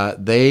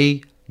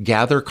 they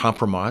gather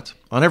compromat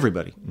on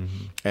everybody.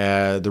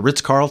 The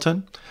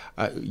Ritz-Carlton,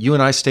 you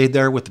and I stayed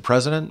there with the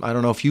president. I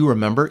don't know if you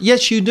remember.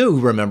 Yes, you do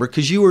remember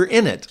because you were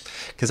in it.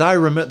 Because I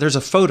remember there's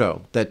a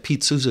photo that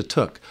Pete Souza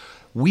took.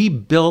 We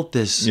built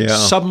this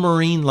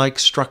submarine-like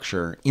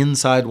structure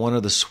inside one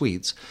of the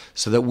suites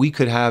so that we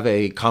could have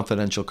a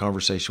confidential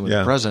conversation with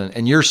the president.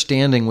 And you're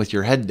standing with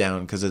your head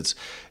down because it's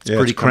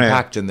pretty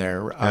compact in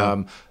there.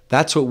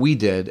 That's what we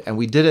did. And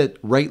we did it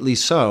rightly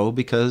so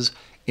because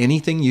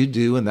anything you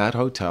do in that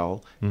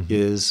hotel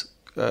is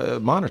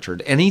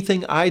monitored.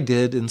 Anything I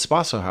did in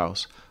Spaso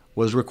House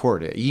was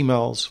recorded.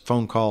 Emails,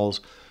 phone calls,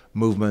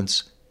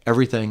 movements,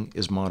 everything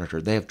is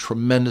monitored. They have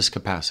tremendous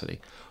capacity.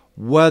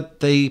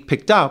 What they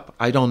picked up,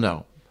 I don't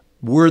know.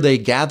 Were they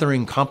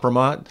gathering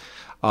compromat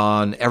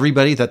on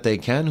everybody that they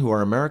can who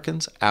are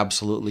Americans?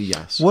 Absolutely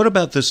yes. What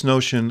about this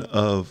notion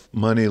of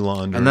money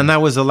laundering? And then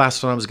that was the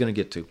last one I was going to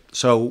get to.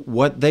 So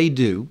what they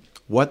do,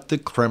 what the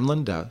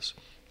Kremlin does,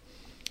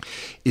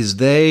 is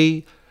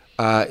they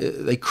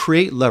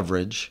create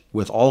leverage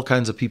with all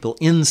kinds of people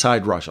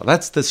inside Russia.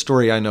 That's the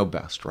story I know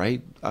best,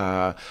 right?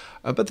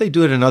 But they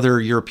do it in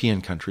other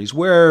European countries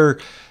where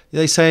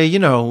they say,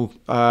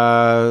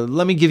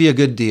 let me give you a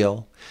good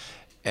deal.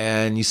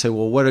 And you say,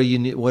 well, what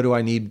do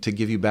I need to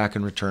give you back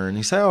in return?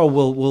 You say, oh,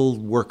 we'll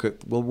work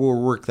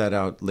that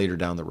out later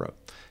down the road.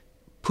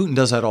 Putin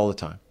does that all the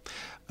time.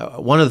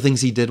 One of the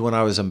things he did when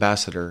I was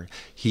ambassador,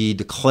 he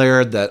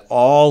declared that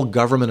all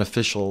government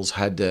officials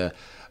had to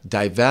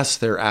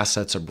divest their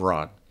assets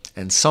abroad.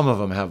 And some of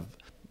them have,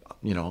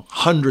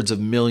 hundreds of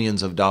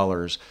millions of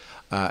dollars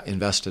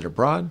invested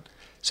abroad.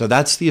 So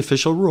that's the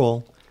official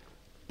rule.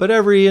 But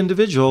every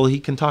individual he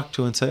can talk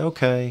to and say,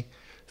 okay,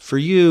 for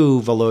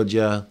you,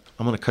 Volodya,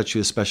 I'm going to cut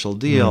you a special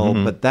deal,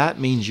 but that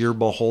means you're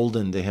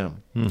beholden to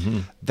him.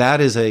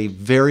 That is a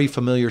very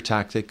familiar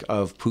tactic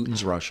of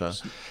Putin's Russia.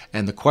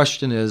 And the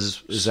question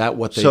is that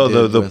what they did?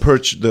 So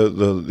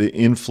the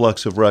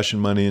influx of Russian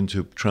money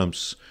into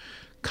Trump's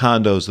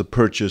condos, the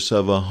purchase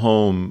of a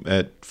home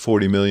at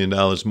 $40 million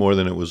more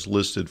than it was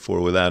listed for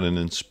without an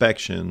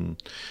inspection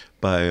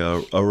by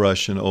a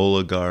Russian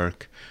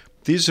oligarch.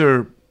 These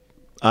are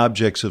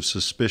objects of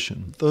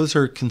suspicion. Those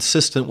are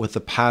consistent with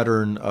the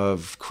pattern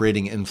of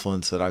creating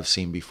influence that I've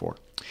seen before.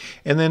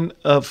 And then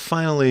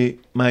finally,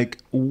 Mike,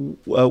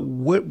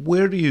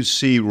 where do you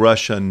see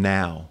Russia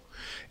now?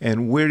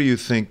 And where do you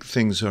think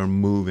things are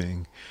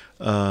moving?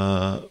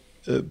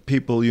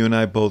 People you and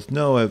I both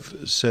know have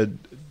said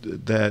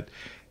that,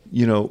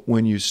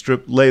 when you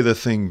lay the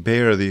thing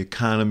bare, the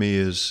economy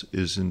is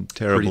in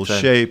terrible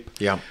shape.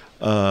 Yeah.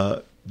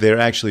 They're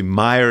actually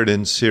mired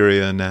in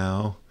Syria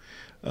now,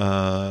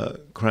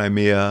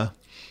 Crimea,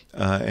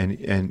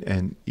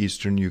 and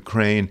eastern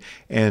Ukraine.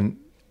 And,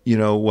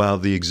 while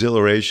the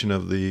exhilaration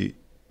of the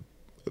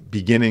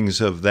beginnings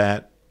of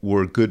that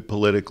were good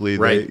politically,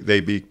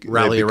 they become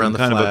around the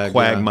kind flag, of a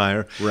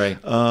quagmire. Yeah. Right.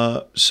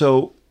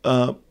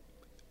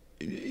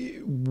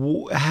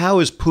 How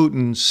is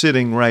Putin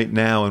sitting right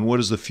now, and what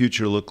does the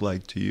future look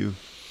like to you?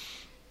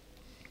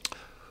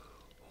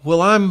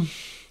 Well, I'm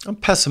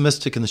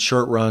pessimistic in the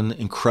short run,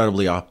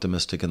 incredibly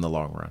optimistic in the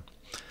long run.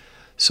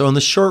 So in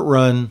the short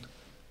run,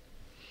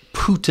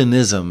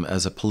 Putinism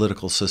as a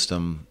political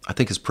system, I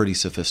think, is pretty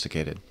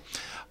sophisticated.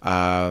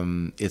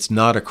 It's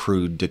not a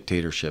crude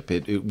dictatorship.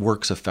 It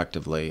works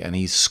effectively, and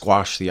he's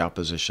squashed the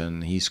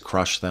opposition. He's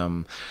crushed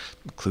them,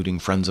 including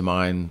friends of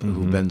mine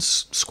who've been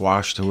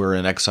squashed, who are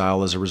in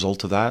exile as a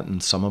result of that,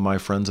 and some of my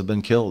friends have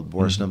been killed.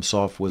 Boris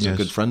Nemtsov was a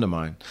good friend of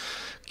mine,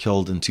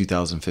 killed in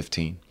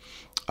 2015.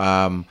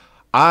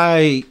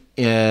 I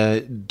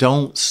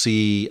don't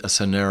see a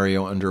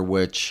scenario under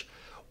which,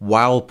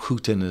 while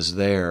Putin is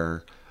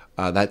there,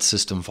 that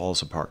system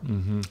falls apart.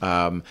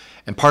 And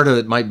part of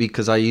it might be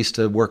because I used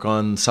to work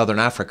on Southern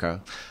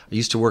Africa. I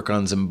used to work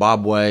on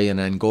Zimbabwe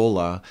and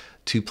Angola,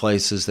 two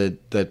places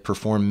that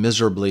performed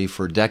miserably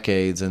for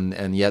decades,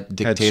 and yet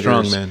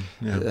dictators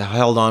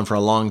held on for a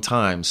long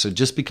time. So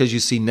just because you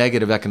see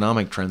negative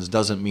economic trends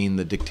doesn't mean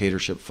the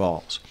dictatorship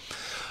falls.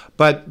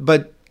 But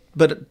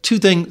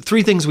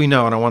three things we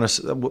know, and I want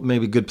to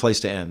maybe a good place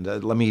to end.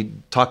 Let me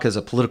talk as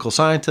a political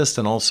scientist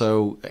and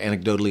also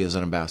anecdotally as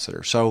an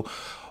ambassador. So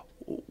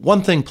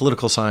one thing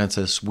political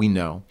scientists we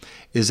know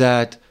is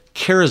that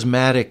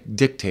charismatic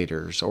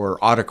dictators or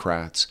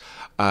autocrats,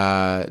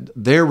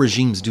 their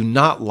regimes do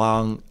not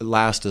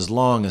last as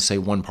long as, say,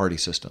 one-party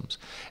systems.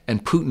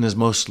 And Putin is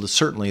most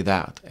certainly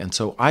that. And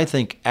so I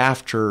think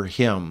after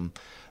him,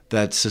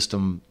 that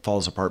system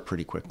falls apart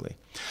pretty quickly.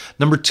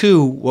 Number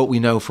two, what we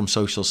know from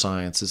social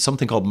science is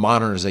something called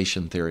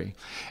modernization theory.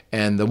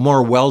 And the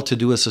more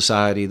well-to-do a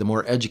society, the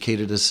more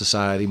educated a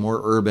society,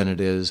 more urban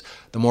it is,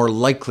 the more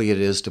likely it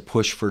is to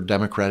push for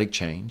democratic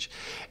change.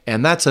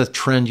 And that's a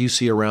trend you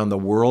see around the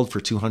world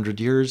for 200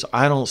 years.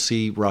 I don't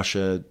see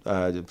Russia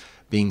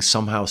being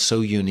somehow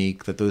so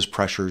unique that those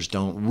pressures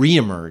don't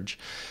reemerge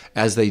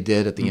as they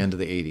did at the end of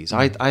the 80s.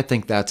 I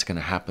think that's going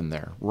to happen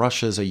there.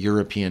 Russia is a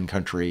European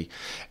country,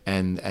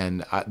 and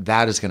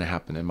that is going to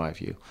happen in my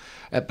view.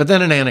 But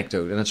then an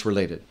anecdote, and it's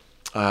related.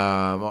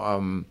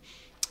 One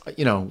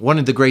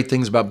of the great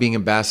things about being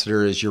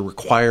ambassador is you're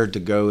required to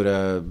go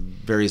to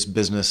various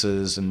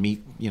businesses and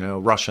meet,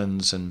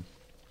 Russians. And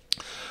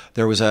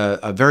there was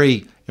a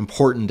very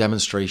important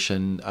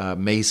demonstration,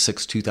 May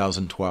 6,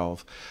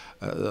 2012.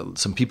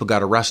 Some people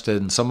got arrested,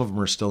 and some of them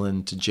are still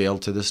into jail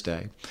to this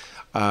day.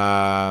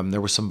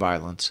 There was some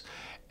violence.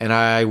 And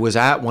I was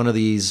at one of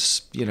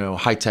these,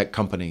 high-tech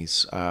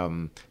companies.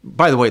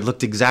 By the way, it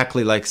looked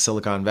exactly like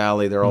Silicon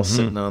Valley. They're all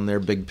sitting on their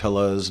big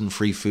pillows and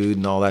free food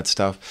and all that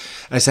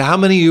stuff. And I said, how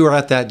many of you were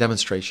at that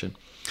demonstration?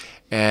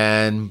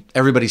 And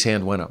everybody's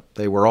hand went up.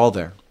 They were all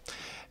there.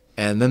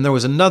 And then there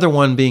was another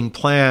one being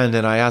planned,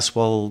 and I asked,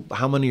 well,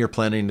 how many are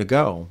planning to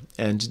go?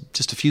 And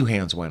just a few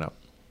hands went up.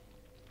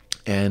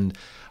 And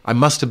I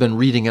must have been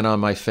reading it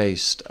on my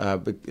face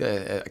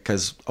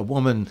because a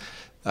woman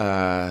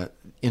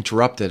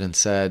interrupted and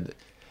said,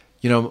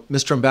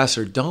 Mr.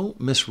 Ambassador, don't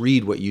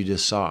misread what you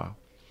just saw.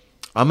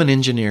 I'm an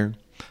engineer.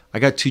 I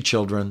got 2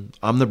 children.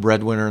 I'm the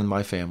breadwinner in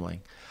my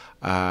family.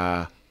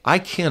 I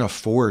can't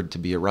afford to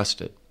be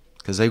arrested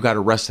because they got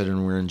arrested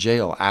and were in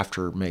jail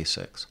after May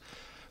 6th.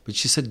 But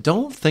she said,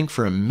 don't think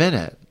for a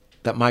minute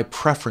that my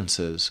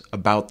preferences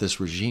about this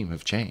regime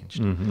have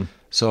changed.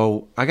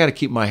 So I got to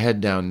keep my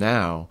head down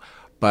now.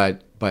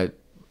 But the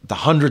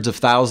hundreds of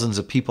thousands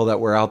of people that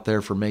were out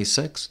there for May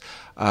 6th,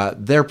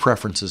 their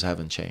preferences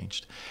haven't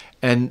changed.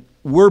 And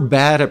we're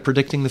bad at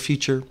predicting the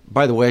future.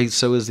 By the way,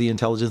 so is the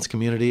intelligence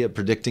community at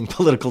predicting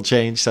political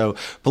change. So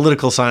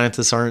political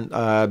scientists aren't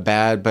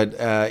bad, but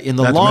in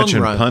the long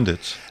run,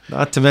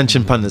 not to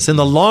mention pundits. In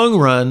the long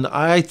run,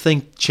 I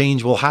think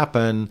change will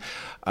happen,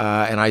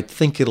 and I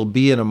think it'll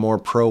be in a more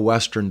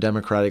pro-Western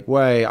democratic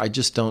way. I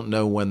just don't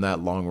know when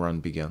that long run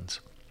begins.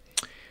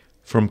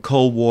 From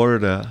Cold War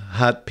to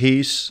hot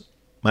peace,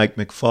 Mike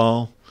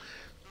McFaul,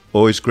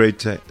 always great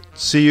to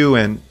see you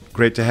and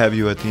great to have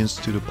you at the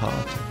Institute of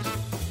Politics.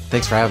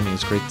 Thanks for having me.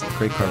 It's great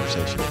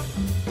conversation.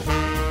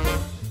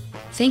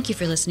 Thank you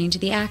for listening to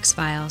The Axe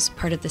Files,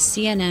 part of the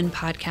CNN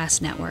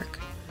Podcast Network.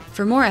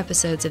 For more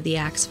episodes of The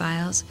Axe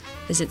Files,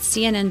 visit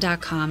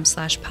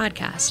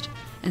cnn.com/podcast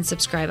and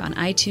subscribe on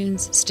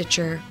iTunes,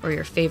 Stitcher, or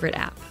your favorite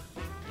app.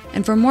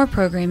 And for more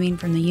programming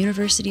from the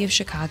University of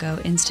Chicago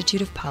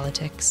Institute of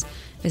Politics,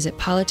 visit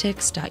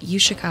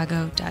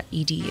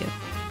politics.uchicago.edu.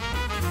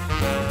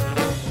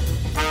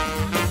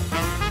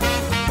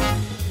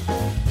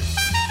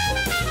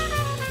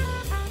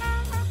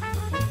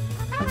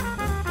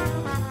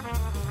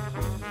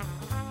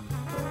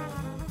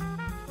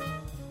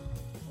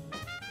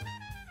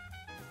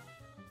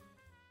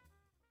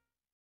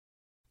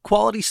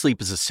 Quality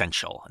sleep is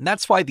essential, and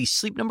that's why the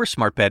Sleep Number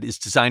Smart Bed is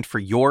designed for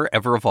your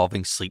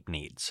ever-evolving sleep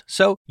needs.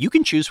 So you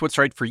can choose what's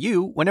right for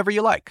you whenever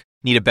you like.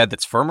 Need a bed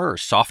that's firmer or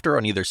softer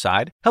on either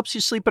side? Helps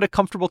you sleep at a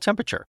comfortable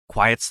temperature.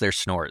 Quiets their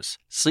snores.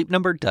 Sleep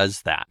Number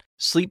does that.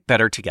 Sleep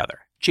better together.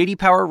 J.D.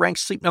 Power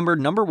ranks Sleep Number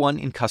 #1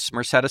 in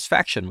customer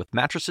satisfaction with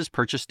mattresses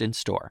purchased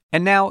in-store.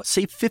 And now,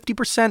 save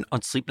 50%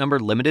 on Sleep Number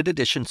limited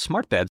edition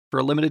smart beds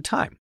for a limited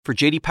time. For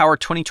J.D. Power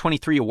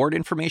 2023 award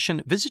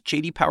information, visit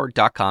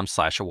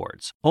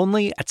jdpower.com/awards.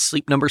 Only at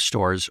Sleep Number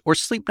stores or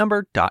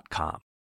sleepnumber.com.